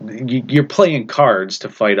 you're playing cards to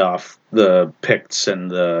fight off the Picts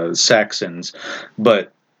and the Saxons,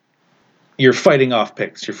 but you're fighting off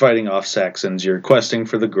Picts, you're fighting off Saxons, you're questing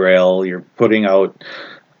for the Grail, you're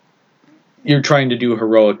trying to do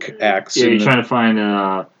heroic acts. Yeah, you're trying to find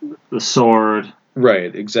the sword.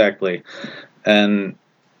 Right, exactly. And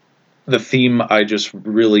the theme I just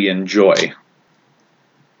really enjoy.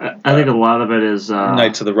 I think a lot of it is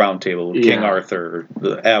Knights of the Round Table, King Arthur,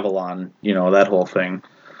 the Avalon, that whole thing.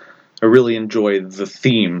 I really enjoy the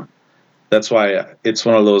theme. That's why it's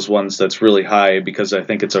one of those ones that's really high, because I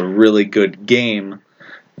think it's a really good game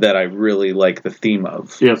that I really like the theme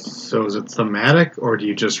of. Yep. So is it thematic, or do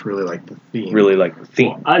you just really like the theme? Really like the theme.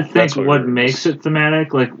 Well, I think what makes it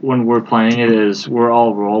thematic, like when we're playing it, is we're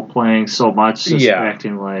all role playing so much, just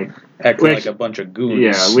acting like a bunch of goons.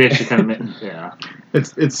 Yeah, we actually kind of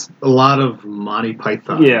It's a lot of Monty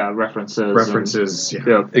Python. Yeah, references.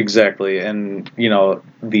 Yeah. Exactly, and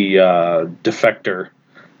the Defector.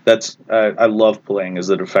 That's I love playing as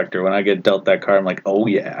the Defector. When I get dealt that card, I'm like, oh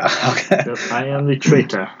yeah. Yep, I am the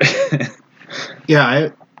traitor. Yeah,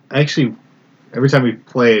 I actually, every time we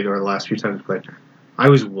played, or the last few times we played, I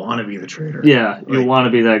always want to be the traitor. Yeah, you want to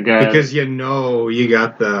be that guy because you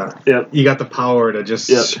got the power to just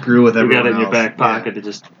screw with everyone. You got it in your back pocket to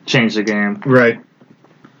just change the game. Right.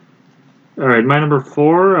 All right, my number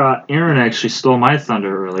 4. Aaron actually stole my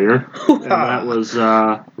thunder earlier, and that was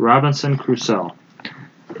Robinson Crusoe.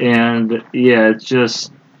 And yeah, it's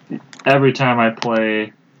just every time I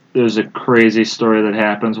play, there's a crazy story that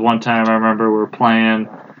happens. One time I remember we were playing,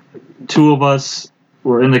 2 of us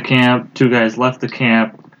were in the camp, 2 guys left the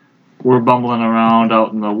camp. We're bumbling around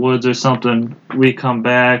out in the woods or something. We come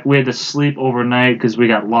back. We had to sleep overnight because we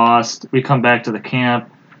got lost. We come back to the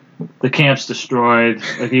camp. The camp's destroyed.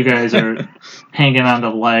 Like, you guys are hanging on to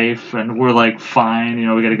life, and we're like fine. You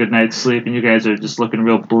know, we got a good night's sleep, and you guys are just looking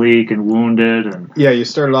real bleak and wounded. And Yeah, you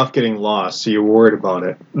started off getting lost, so you're worried about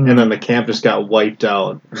it. And then the camp just got wiped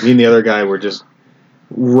out. Me and the other guy were just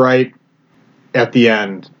right at the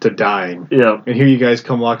end to dying. yeah, And here you guys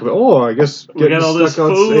come walking about, oh, I guess we got all this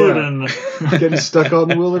food and and getting stuck out in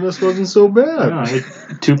the wilderness wasn't so bad. yeah, I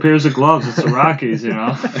had 2 pairs of gloves. It's the Rockies, you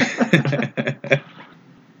know.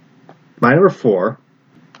 My number 4,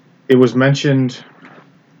 it was mentioned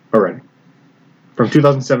already, from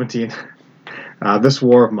 2017, This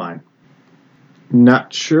War of Mine.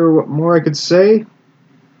 Not sure what more I could say.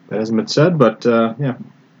 That hasn't been said, but yeah,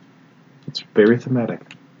 it's very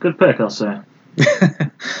thematic. Good pick, I'll say.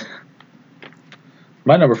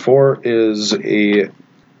 My number 4 is a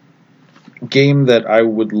game that I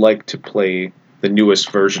would like to play the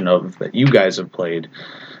newest version of that you guys have played.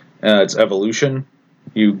 It's Evolution.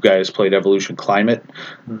 You guys played Evolution Climate.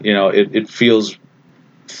 You know, it feels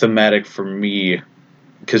thematic for me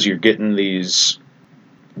because you're getting these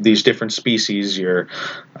different species. You're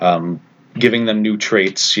giving them new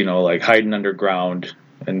traits, you know, like hiding underground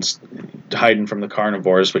and hiding from the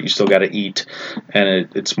carnivores, but you still got to eat. And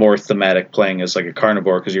it's more thematic playing as like a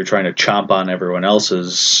carnivore because you're trying to chomp on everyone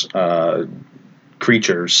else's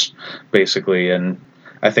creatures, basically. And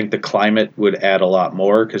I think the climate would add a lot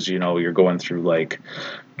more because, you know, you're going through like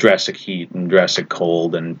drastic heat and drastic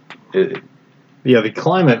cold. And Yeah, the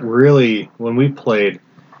climate really, when we played,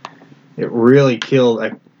 it really killed,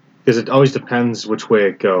 because it always depends which way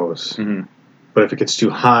it goes. Mhm. But if it gets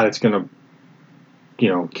too hot, it's going to, you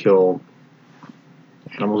know, kill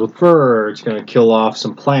animals with fur. It's going to kill off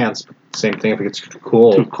some plants. Same thing if it gets too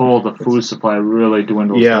cold. Too cold, the food supply really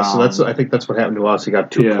dwindles Yeah, down. so I think that's what happened to us. It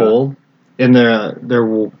got too Yeah. cold. And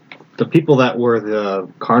the people that were the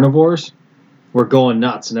carnivores were going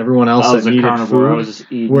nuts, and everyone else I was that a needed carnivore. I food was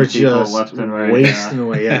just eating were people just left and right. wasting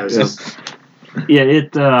away. Yeah, it was Yeah. just,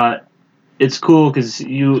 Yeah, it's cool because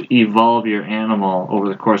you evolve your animal over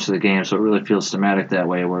the course of the game, so it really feels thematic that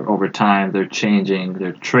way. Where over time they're changing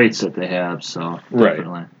their traits that they have. So Right.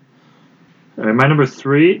 definitely. All right, my number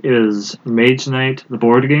 3 is Mage Knight, the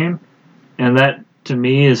board game, and that to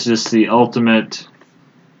me is just the ultimate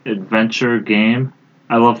adventure game.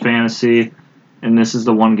 I love fantasy, and this is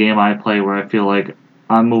the one game I play where I feel like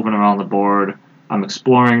I'm moving around the board, I'm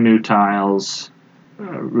exploring new tiles,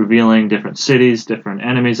 revealing different cities, different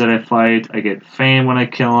enemies that I fight. I get fame when I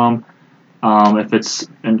kill them. If it's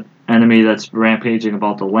an enemy that's rampaging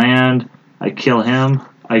about the land, I kill him,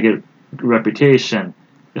 I get reputation.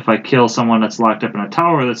 If I kill someone that's locked up in a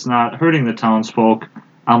tower that's not hurting the townsfolk,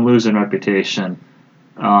 I'm losing reputation.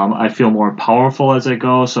 I feel more powerful as I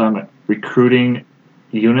go, so I'm recruiting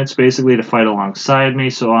units basically to fight alongside me.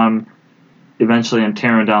 So I'm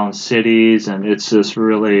tearing down cities, and it's just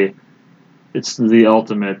really, it's the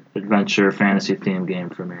ultimate adventure fantasy theme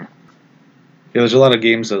game for me. Yeah, there's a lot of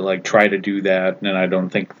games that like try to do that, and I don't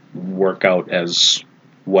think work out as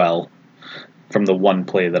well from the one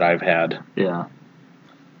play that I've had. Yeah.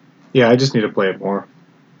 yeah, I just need to play it more.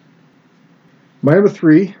 My number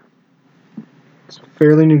 3, it's a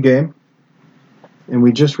fairly new game, and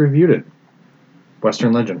we just reviewed it.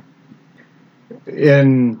 Western Legend.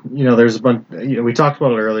 And, you know, there's a bunch, you know, we talked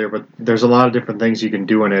about it earlier, but there's a lot of different things you can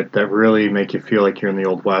do in it that really make you feel like you're in the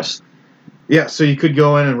Old West. Yeah, so you could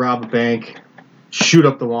go in and rob a bank, shoot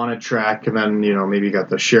up the wanted track, and then, you know, maybe you got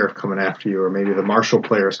the sheriff coming after you, or maybe the marshal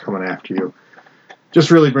players coming after you.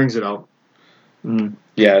 Just really brings it out.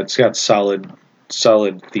 Yeah, it's got solid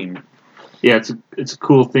theme. Yeah, it's a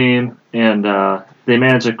cool theme, and they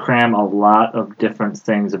managed to cram a lot of different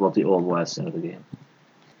things about the Old West into the game.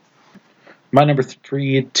 My number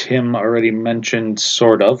 3, Tim already mentioned,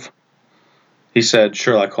 sort of. He said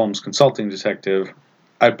Sherlock Holmes Consulting Detective.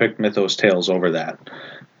 I picked Mythos Tales over that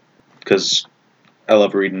because I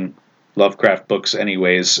love reading Lovecraft books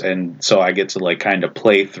anyways, and so I get to like kind of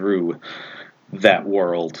play through that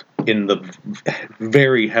world in the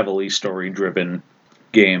very heavily story-driven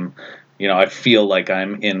game. You know, I feel like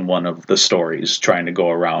I'm in one of the stories trying to go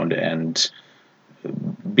around and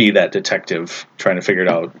be that detective trying to figure it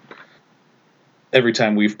out. Every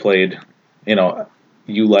time we've played, you know,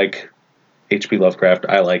 you like H.P. Lovecraft.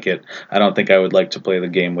 I like it. I don't think I would like to play the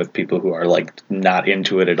game with people who are like not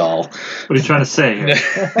into it at all. What are you trying to say here?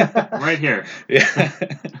 Right here. Yeah.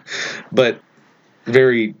 But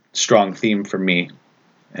very strong theme for me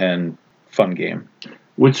and fun game.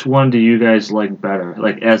 Which one do you guys like better?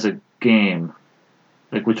 Like as a game,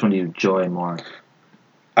 like which one do you enjoy more?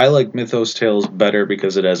 I like Mythos Tales better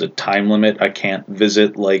because it has a time limit. I can't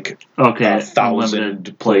visit like Okay, 1,000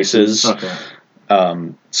 unlimited places. Okay.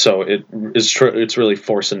 So it's really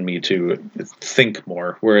forcing me to think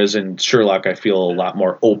more. Whereas in Sherlock, I feel a lot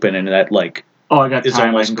more open, and that like Oh, I got It's time.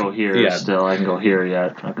 I almost- can go here yeah. still. I can go here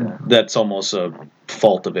yet. Okay. that's almost a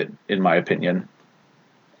fault of it, in my opinion.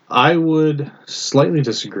 I would slightly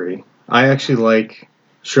disagree. I actually like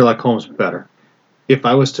Sherlock Holmes better. If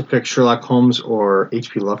I was to pick Sherlock Holmes or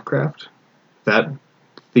H.P. Lovecraft, that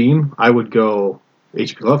theme, I would go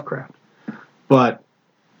H.P. Lovecraft. But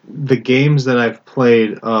the games that I've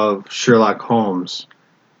played of Sherlock Holmes,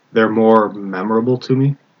 they're more memorable to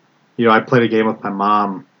me. You know, I played a game with my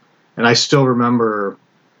mom, and I still remember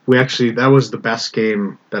that was the best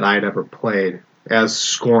game that I'd ever played as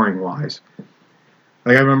scoring wise.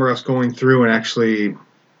 Like, I remember us going through and actually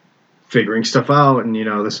figuring stuff out and, you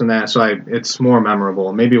know, this and that. So it's more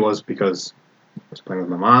memorable. Maybe it was because I was playing with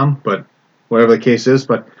my mom, but whatever the case is.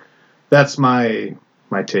 But that's my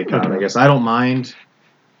take on it, I guess. I don't mind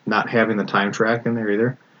not having the time track in there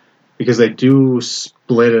either, because they do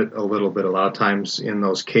split it a little bit. A lot of times in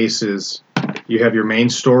those cases, you have your main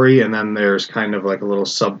story, and then there's kind of like a little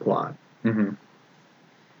subplot. Mm-hmm.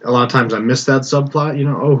 A lot of times I miss that subplot. You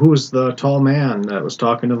know, oh, who's the tall man that was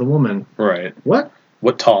talking to the woman? Right. What?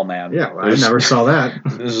 What tall man? Yeah, I never saw that.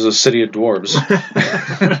 This is a city of dwarves.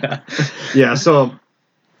 Yeah, so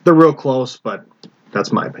they're real close, but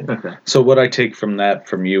that's my opinion. Okay. So what I take from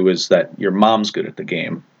you is that your mom's good at the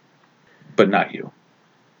game, but not you.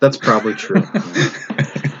 That's probably true.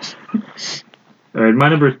 All right, my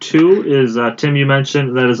number 2 is Tim. You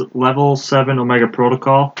mentioned that is level 7 Omega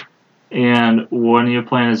Protocol, and when you're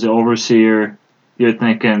playing as the overseer, you're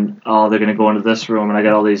thinking, oh, they're going to go into this room, and I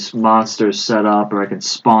got all these monsters set up, or I can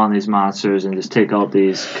spawn these monsters and just take out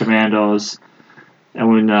these commandos. And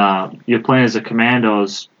when you're playing as the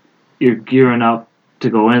commandos, you're gearing up to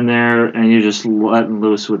go in there, and you're just letting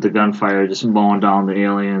loose with the gunfire, just mowing down the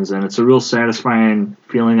aliens, and it's a real satisfying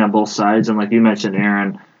feeling on both sides. And like you mentioned,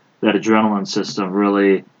 Aaron, that adrenaline system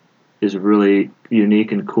is really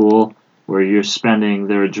unique and cool, where you're spending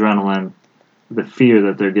their adrenaline, the fear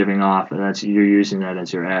that they're giving off, and you're using that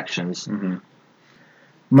as your actions. Mm-hmm.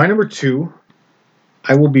 My number 2,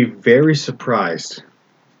 I will be very surprised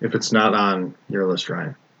if it's not on your list,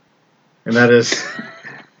 Ryan. And that is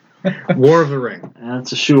War of the Ring.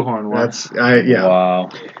 That's a shoehorn one. Wow.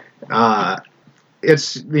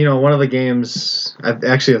 It's, you know, one of the games, I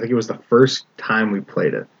think it was the first time we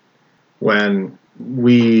played it, when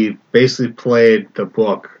we basically played the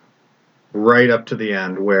book right up to the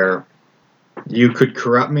end, where you could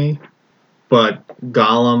corrupt me, but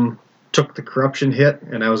Gollum took the corruption hit,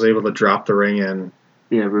 and I was able to drop the ring in.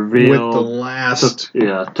 Yeah, reveal. With the last...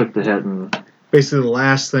 took the hit and... Basically the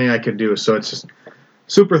last thing I could do. So it's just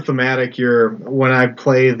super thematic. When I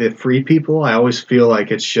play the free people, I always feel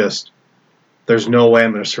like it's just, there's no way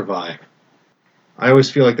I'm going to survive. I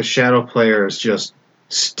always feel like the shadow player is just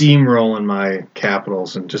steamrolling my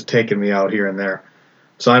capitals and just taking me out here and there.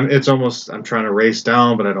 So I'm trying to race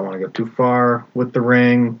down, but I don't want to go too far with the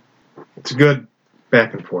ring. It's a good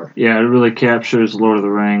back and forth. Yeah, it really captures Lord of the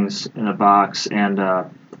Rings in a box, and I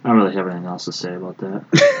don't really have anything else to say about that.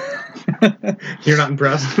 You're not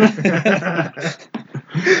impressed?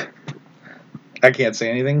 I can't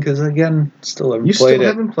say anything because, again, still haven't You played still it.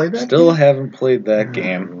 haven't played that Still game? haven't played that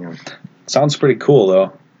game. Yeah. Sounds pretty cool,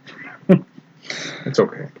 though. It's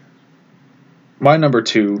okay. My number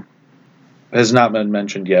 2 has not been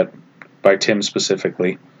mentioned yet by Tim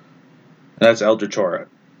specifically. And that's Eldritch Horror.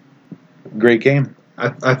 Great game.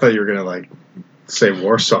 I thought you were going to, say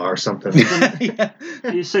Warsaw or something. Yeah.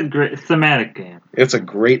 You said great thematic game. It's a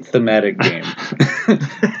great thematic game.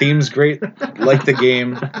 Theme's great. Like the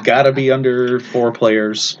game. Gotta be under 4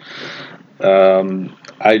 players.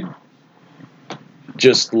 I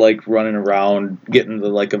just like running around, getting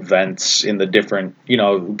the events in the different,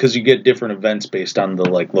 because you get different events based on the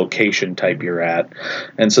location type you're at,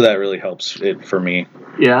 and so that really helps it for me.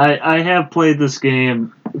 Yeah, I have played this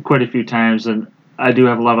game quite a few times, and I do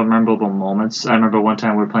have a lot of memorable moments. I remember one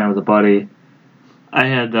time we were playing with a buddy. I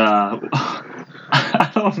had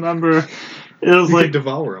I don't remember. It was You like could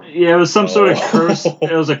devour them. Yeah, it was some sort of curse.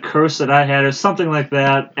 It was a curse that I had, or something like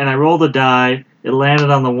that. And I rolled a die. It landed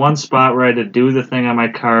on the one spot where I had to do the thing on my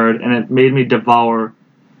card, and it made me devour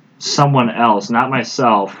someone else, not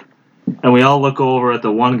myself, and we all look over at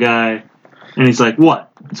the one guy, and he's like,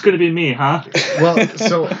 "What? It's gonna be me, huh?" Well,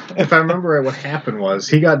 so if I remember right, what happened was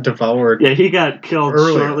he got devoured. Yeah, he got killed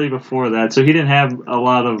Earlier. shortly before that, so he didn't have a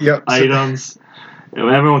lot of Yep, so- items.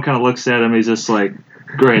 Everyone kind of looks at him. He's just like,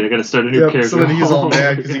 "Great, I got to start a new character." So then he's all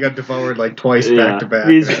mad because he got devoured like twice Yeah. back to back.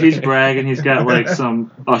 He's bragging. He's got like some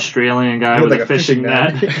Australian guy with like a fishing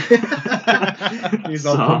net. He's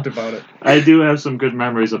all So- pumped about it. I do have some good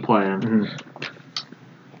memories of playing. Mhm.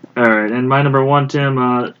 All right, and my number one,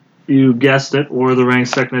 Tim, you guessed it, War of the Rings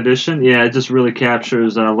Second Edition. Yeah, it just really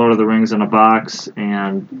captures Lord of the Rings in a box,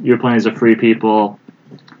 and you're playing as a free people.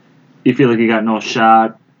 You feel like you got no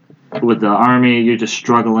shot. With the army, you're just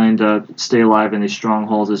struggling to stay alive in these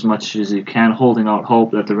strongholds as much as you can, holding out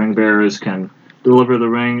hope that the ring bearers can deliver the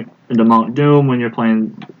ring into Mount Doom. When you're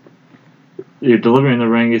delivering the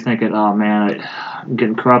ring, you're thinking, "Oh man, I'm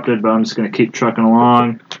getting corrupted, but I'm just going to keep trucking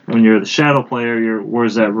along." When you're the shadow player,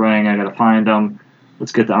 where's that ring? I got to find them.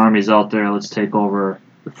 Let's get the armies out there. Let's take over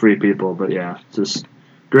the free people. But yeah, just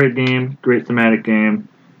great game, great thematic game.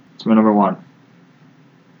 It's my number one.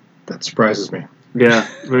 That surprises me. Yeah,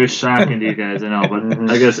 very shocking to you guys, I know,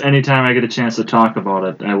 but I guess anytime I get a chance to talk about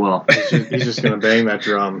it, I will. He's just gonna bang that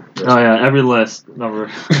drum. Oh yeah, every list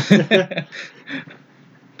number.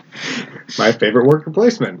 My favorite worker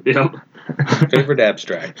placement. Yep. Favorite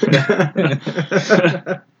abstract.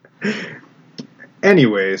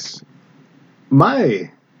 Anyways,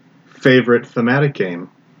 my favorite thematic game,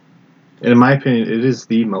 and in my opinion, it is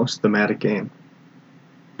the most thematic game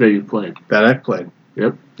That you played. that I've played.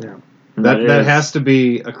 Yep. Yeah. And That is- has to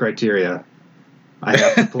be a criteria. I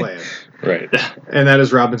have to play it, Right. and that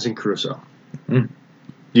is Robinson Crusoe. Mm.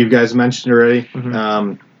 You guys mentioned already.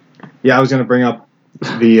 Mhm. Yeah, I was going to bring up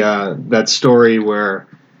the that story where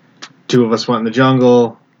two of us went in the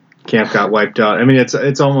jungle, camp got wiped out. I mean,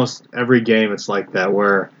 it's almost every game it's like that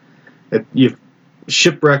where you've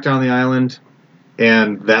shipwrecked on the island,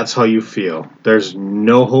 and that's how you feel. There's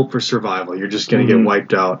no hope for survival. You're just going to Mhm. get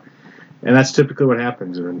wiped out, and that's typically what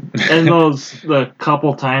happens. And the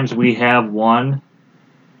couple times we have won,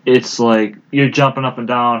 it's like you're jumping up and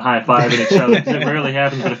down, high-fiving each other. It rarely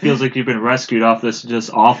happens, but it feels like you've been rescued off this just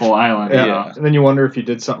awful island. Yeah. You know? And then you wonder if you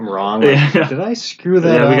did something wrong. Like, Yeah. did I screw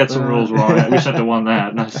that Yeah, up? we got some rules wrong. We should have won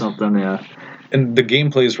that, not something, yeah. And the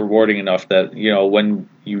gameplay is rewarding enough that, when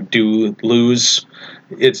you do lose,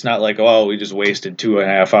 it's not like, oh, we just wasted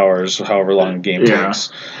 2.5 hours, however long the game Yeah.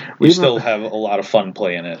 takes. We You even- still have a lot of fun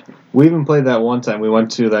playing it. We even played that one time. We went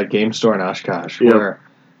to that game store in Oshkosh Yep. where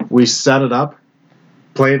we set it up,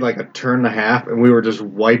 played like a turn and a half, and we were just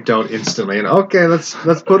wiped out instantly. And okay, let's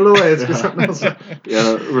put it away. Let's get something else.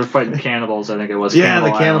 Yeah, we're fighting cannibals, I think it was. Yeah, the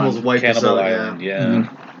Cannibal cannibals Island. wiped us Cannibal out. Island, Yeah. yeah.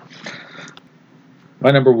 My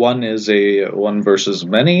number one is a one versus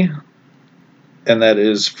many, and that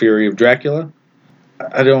is Fury of Dracula.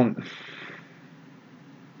 I don't...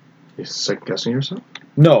 You second guessing yourself?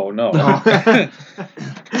 No.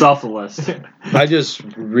 It's off the list. I just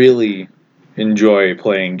really enjoy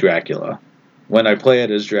playing Dracula. When I play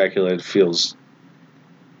it as Dracula, it feels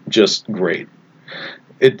just great.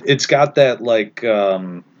 It's got that like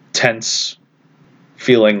tense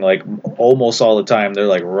feeling, like almost all the time they're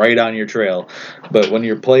like right on your trail. But when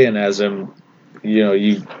you're playing as him,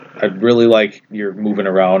 I really like you're moving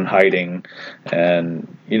around, hiding,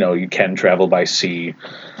 and you can travel by sea.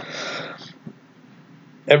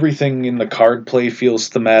 Everything in the card play feels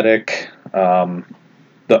thematic. The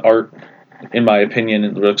art, in my opinion,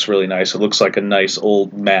 it looks really nice. It looks like a nice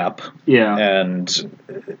old map, Yeah. and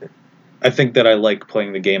I think that I like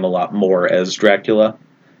playing the game a lot more as Dracula.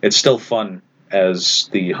 It's still fun as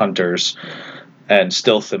the hunters, and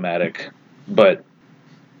still thematic, but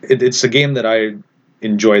it's a game that I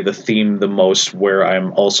enjoy the theme the most, where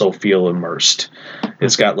I'm also feel immersed.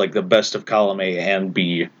 It's got like the best of column A and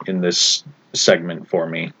B in this segment for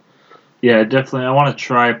me. Yeah, definitely. I want to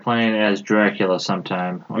try playing as Dracula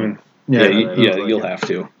sometime. Yeah, Yeah, you'll have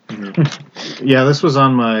to. Yeah, this was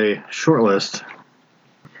on my short list.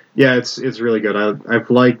 Yeah, it's really good. I've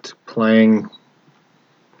liked playing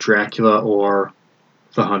Dracula or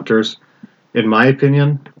the Hunters. In my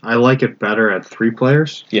opinion, I like it better at 3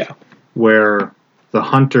 players. Yeah. Where the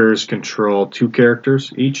Hunters control 2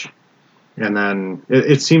 characters each, and then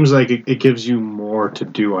it seems like it gives you more to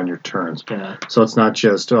do on your turns. Yeah. So it's not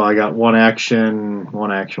just, I got one action.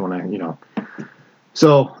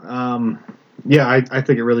 So, yeah, I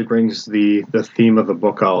think it really brings the theme of the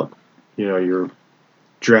book out. Your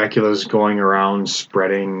Dracula's going around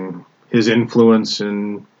spreading his influence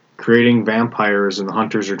and creating vampires, and the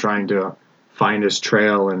hunters are trying to find his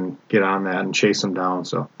trail and get on that and chase him down.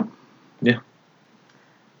 So, Yeah.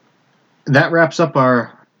 that wraps up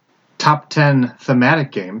our top 10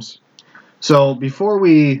 thematic games. So before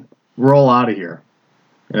we roll out of here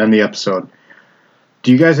and end the episode,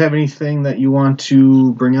 do you guys have anything that you want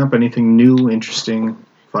to bring up? Anything new, interesting,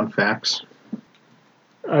 fun facts?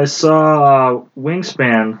 I saw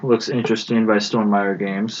Wingspan looks interesting by Stonemaier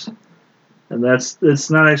Games. And it's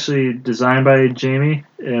not actually designed by Jamie.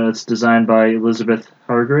 It's designed by Elizabeth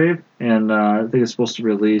Hargrave. And I think it's supposed to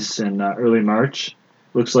release in early March.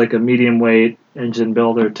 Looks like a medium weight engine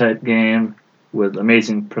builder type game with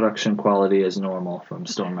amazing production quality as normal from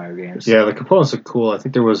Stonemaier Games. Yeah, the components look cool. I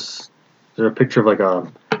think there's a picture of like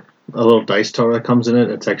a little dice tower that comes in it.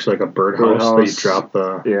 It's actually like a birdhouse that you drop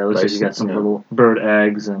the Yeah, it looks like dice you got some in. little bird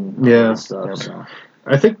eggs and all Yeah, that stuff. yeah. So.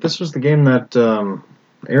 I think this was the game that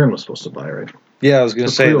Aaron was supposed to buy, right? Yeah, I was going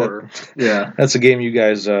to say pre-order. Yeah. that's a game you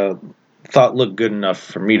guys thought looked good enough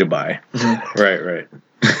for me to buy. Right.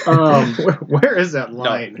 Where is that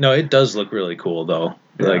line? No, it does look really cool though.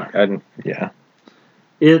 Yeah.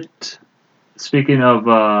 It, speaking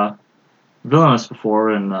of villainous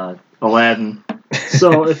before in Aladdin,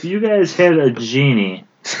 so if you guys had a genie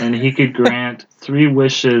and he could grant 3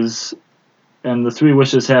 wishes, and the 3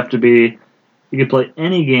 wishes have to be, you could play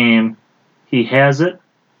any game, he has it,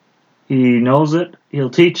 he knows it,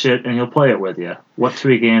 he'll teach it, and he'll play it with you. What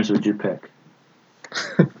 3 games would you pick?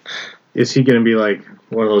 Is he going to be like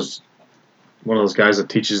one of those guys that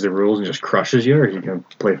teaches the rules and just crushes you, or is he going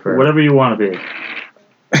to play fair? Whatever you want to be.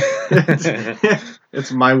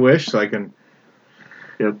 It's my wish, so I can.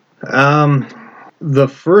 Yep. The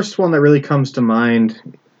first one that really comes to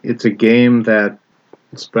mind, it's a game that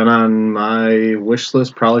it's been on my wish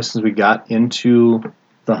list probably since we got into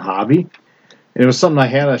the hobby. And it was something I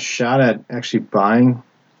had a shot at actually buying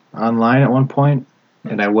online at one point,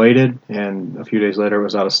 and I waited, and a few days later it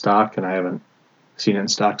was out of stock, and I haven't seen it in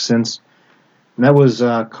stock since. And that was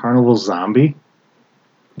Carnival Zombie.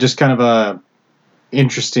 Just kind of a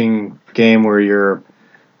interesting game where you're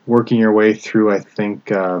working your way through, I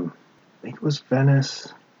think it was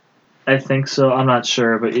Venice. I think so. I'm not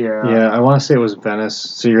sure, but yeah. Yeah, I want to say it was Venice.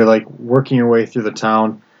 So you're like working your way through the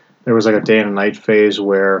town. There was like a day and a night phase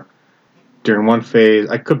where during one phase,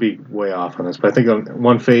 I could be way off on this, but I think on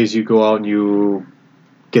one phase you go out and you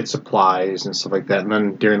get supplies and stuff like that. And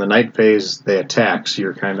then during the night phase, they attack. So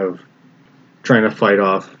you're kind of trying to fight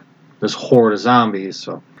off this horde of zombies.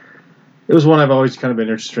 So it was one I've always kind of been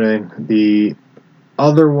interested in. The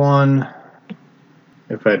other one,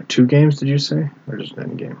 if I had 2 games, did you say? Or just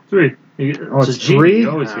any game? 3. Oh, it's 3? You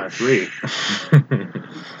always get 3.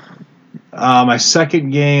 My second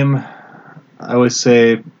game, I would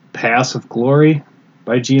say Pass of Glory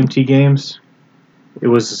by GMT Games. It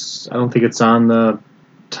was, I don't think it's on the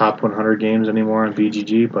top 100 games anymore on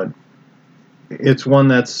BGG, but it's one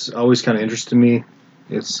that's always kind of interested me.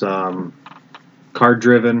 It's card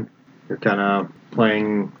driven. You're kind of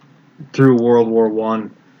playing through World War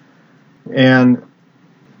One. And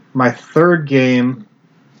my third game,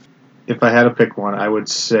 if I had to pick one, I would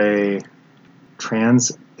say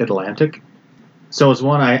Transatlantic. So it's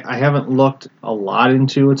one I haven't looked a lot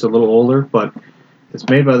into. It's a little older, but it's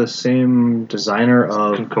made by the same designer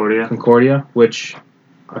of Concordia, which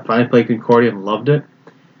I finally played Concordia and loved it.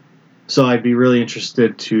 So I'd be really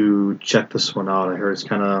interested to check this one out. I heard it's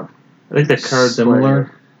kind of I think the card similar.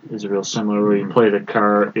 player is real similar, where you play the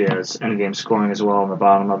card as endgame scoring as well on the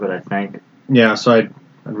bottom of it, I think. Yeah, so I'd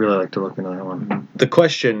really like to look into that one. The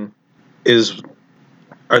question is,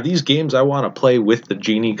 are these games I want to play with the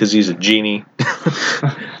genie because he's a genie?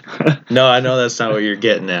 No, I know that's not what you're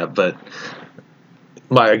getting at, but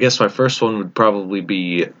I guess my first one would probably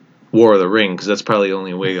be War of the Ring, because that's probably the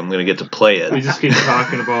only way I'm going to get to play it. We just keep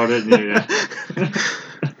talking about it. And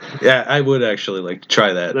Yeah, I would actually like to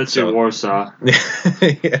try that. That's your Warsaw.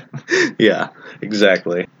 Yeah,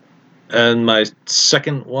 exactly. And my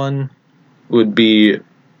second one would be,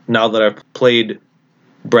 now that I've played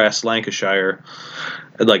Brass Lancashire,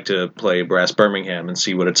 I'd like to play Brass Birmingham and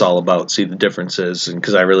see what it's all about, see the differences, and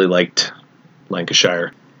because I really liked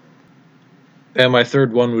Lancashire. And my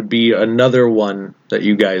third one would be another one that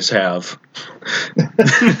you guys have.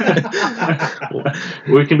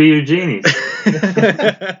 We can be your genies.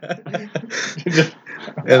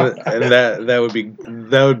 and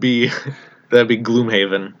that'd be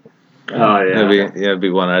Gloomhaven. Oh yeah, that'd be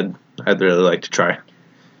one I'd really like to try.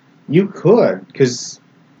 You could, because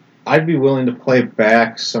I'd be willing to play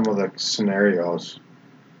back some of the scenarios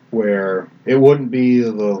where it wouldn't be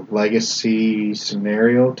the legacy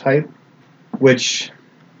scenario type, which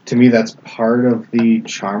to me that's part of the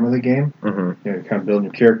charm of the game. Mm-hmm. You're kind of building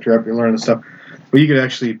your character up, you're learning stuff, but you could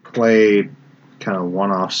actually play kind of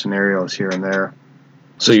one-off scenarios here and there.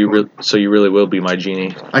 So you really will be my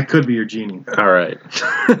genie. I could be your genie. All right.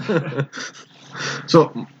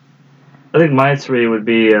 So I think my 3 would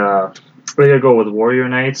be, we're going to go with Warrior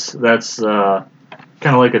Knights. That's kind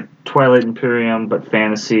of like a Twilight Imperium, but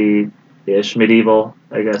fantasy-ish, medieval,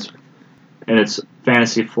 I guess. And it's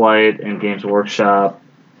Fantasy Flight and Games Workshop.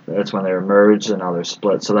 That's when they were merged, and now they're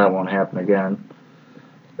split, so that won't happen again.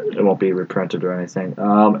 It won't be reprinted or anything.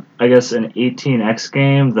 I guess an 18X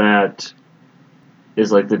game that is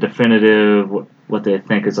like the definitive, what they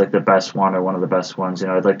think is like the best one or one of the best ones.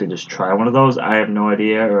 I'd like to just try one of those. I have no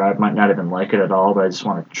idea, or I might not even like it at all, but I just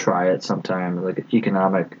want to try it sometime. Like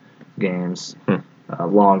economic games,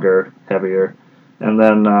 longer, heavier. And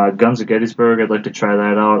then Guns of Gettysburg, I'd like to try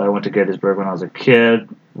that out. I went to Gettysburg when I was a kid,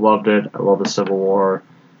 loved it. I love the Civil War,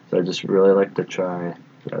 so I just really like to try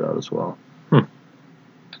that out as well.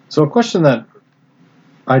 So a question that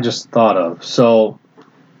I just thought of. So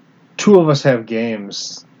 2 of us have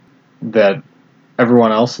games that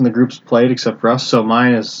everyone else in the group's played except for us. So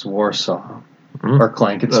mine is Warsaw or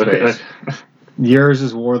Clank in Space. Yours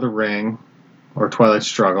is War of the Ring or Twilight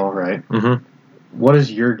Struggle, right? Mm-hmm. What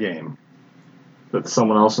is your game? That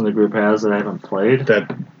someone else in the group has that I haven't played?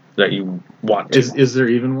 That you want to. Is there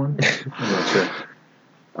even one? I'm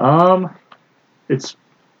not sure. It's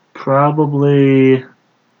probably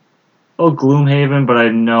Gloomhaven, but I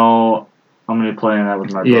know I'm going to be playing that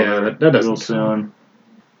with my brother that doesn't real soon.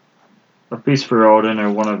 A Feast for Odin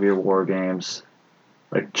or one of your war games,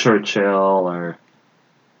 like Churchill or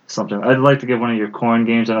something. I'd like to give one of your corn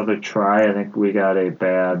games another try. I think we got a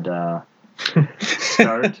bad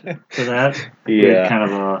start to that. We had kind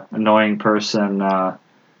of a annoying person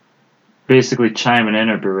basically chiming in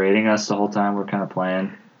or berating us the whole time we're kind of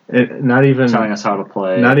playing. Not even telling us how to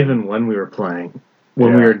play. Not even when we were playing.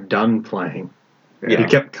 When we were done playing. He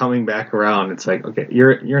kept coming back around. It's like, okay,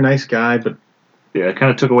 you're a nice guy, but it kind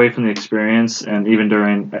of took away from the experience. And even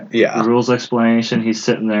during the rules explanation, he's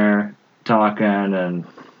sitting there talking, and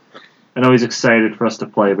I know he's excited for us to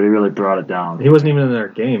play, but he really brought it down. He wasn't even in our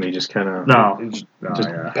game. He just kind of just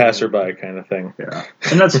passerby kind of thing. Yeah,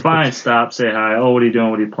 and that's fine. Stop, say hi. Oh, what are you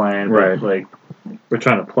doing? What are you playing? Right. But, like, we're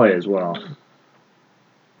trying to play as well.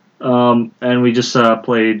 And we just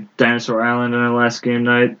played Dinosaur Island on our last game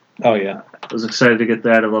night. Oh, yeah. I was excited to get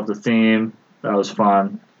that. I love the theme. That was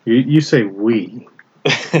fun. You say we.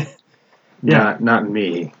 Not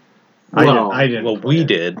me. Well, I didn't. Well, we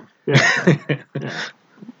did. Yeah.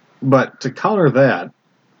 But to counter that,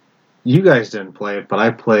 you guys didn't play it, but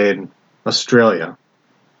I played Australia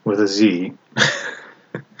with a Z.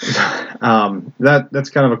 That's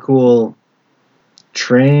kind of a cool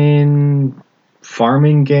train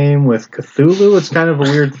farming game with Cthulhu. It's kind of a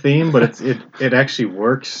weird theme, but it actually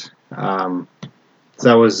works. So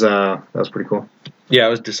that was pretty cool. Yeah, I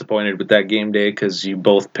was disappointed with that game day because you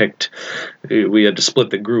both picked. We had to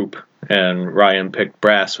split the group, and Ryan picked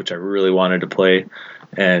Brass, which I really wanted to play,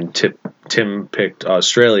 and Tim picked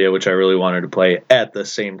Australia, which I really wanted to play. At the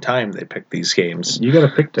same time, they picked these games. You got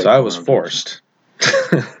to pick. So I was forced.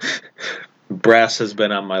 Brass has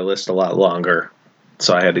been on my list a lot longer,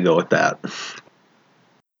 so I had to go with that.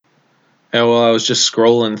 And I was just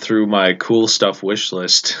scrolling through my cool stuff wish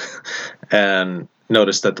list and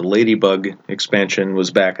noticed that the Ladybug expansion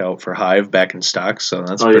was back out for Hive, back in stock. So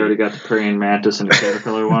that's you already got the praying mantis and the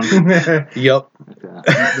caterpillar one? Yep. Okay.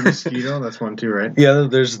 The mosquito, that's one too, right? Yeah,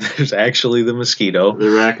 there's actually the mosquito. The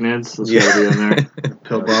arachnids, that's gotta be in there. The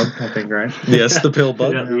pill bug, I think, right? Yes, the pill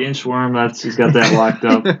bug. Yeah, the inchworm, he's got that locked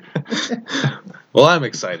up. Well, I'm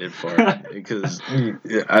excited for it because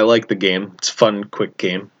I like the game. It's a fun, quick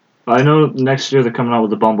game. I know next year they're coming out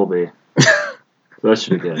with the Bumblebee. That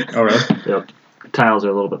should be good. Oh, really? Yep. The tiles are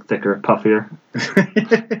a little bit thicker, puffier.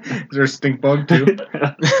 Is there a stink bug, too?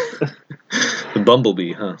 The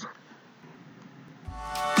Bumblebee, huh?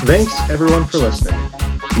 Thanks, everyone, for listening.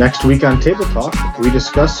 Next week on Table Talk, we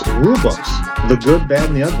discuss rulebooks, the good, bad,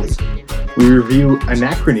 and the ugly. We review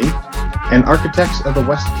Anachrony and Architects of the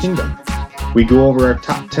West Kingdom. We go over our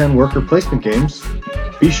top 10 worker placement games.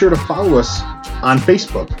 Be sure to follow us on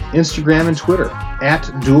Facebook, Instagram, and Twitter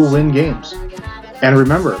 @DualWinGames. And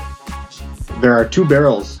remember, there are 2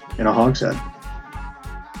 barrels in a hogshead.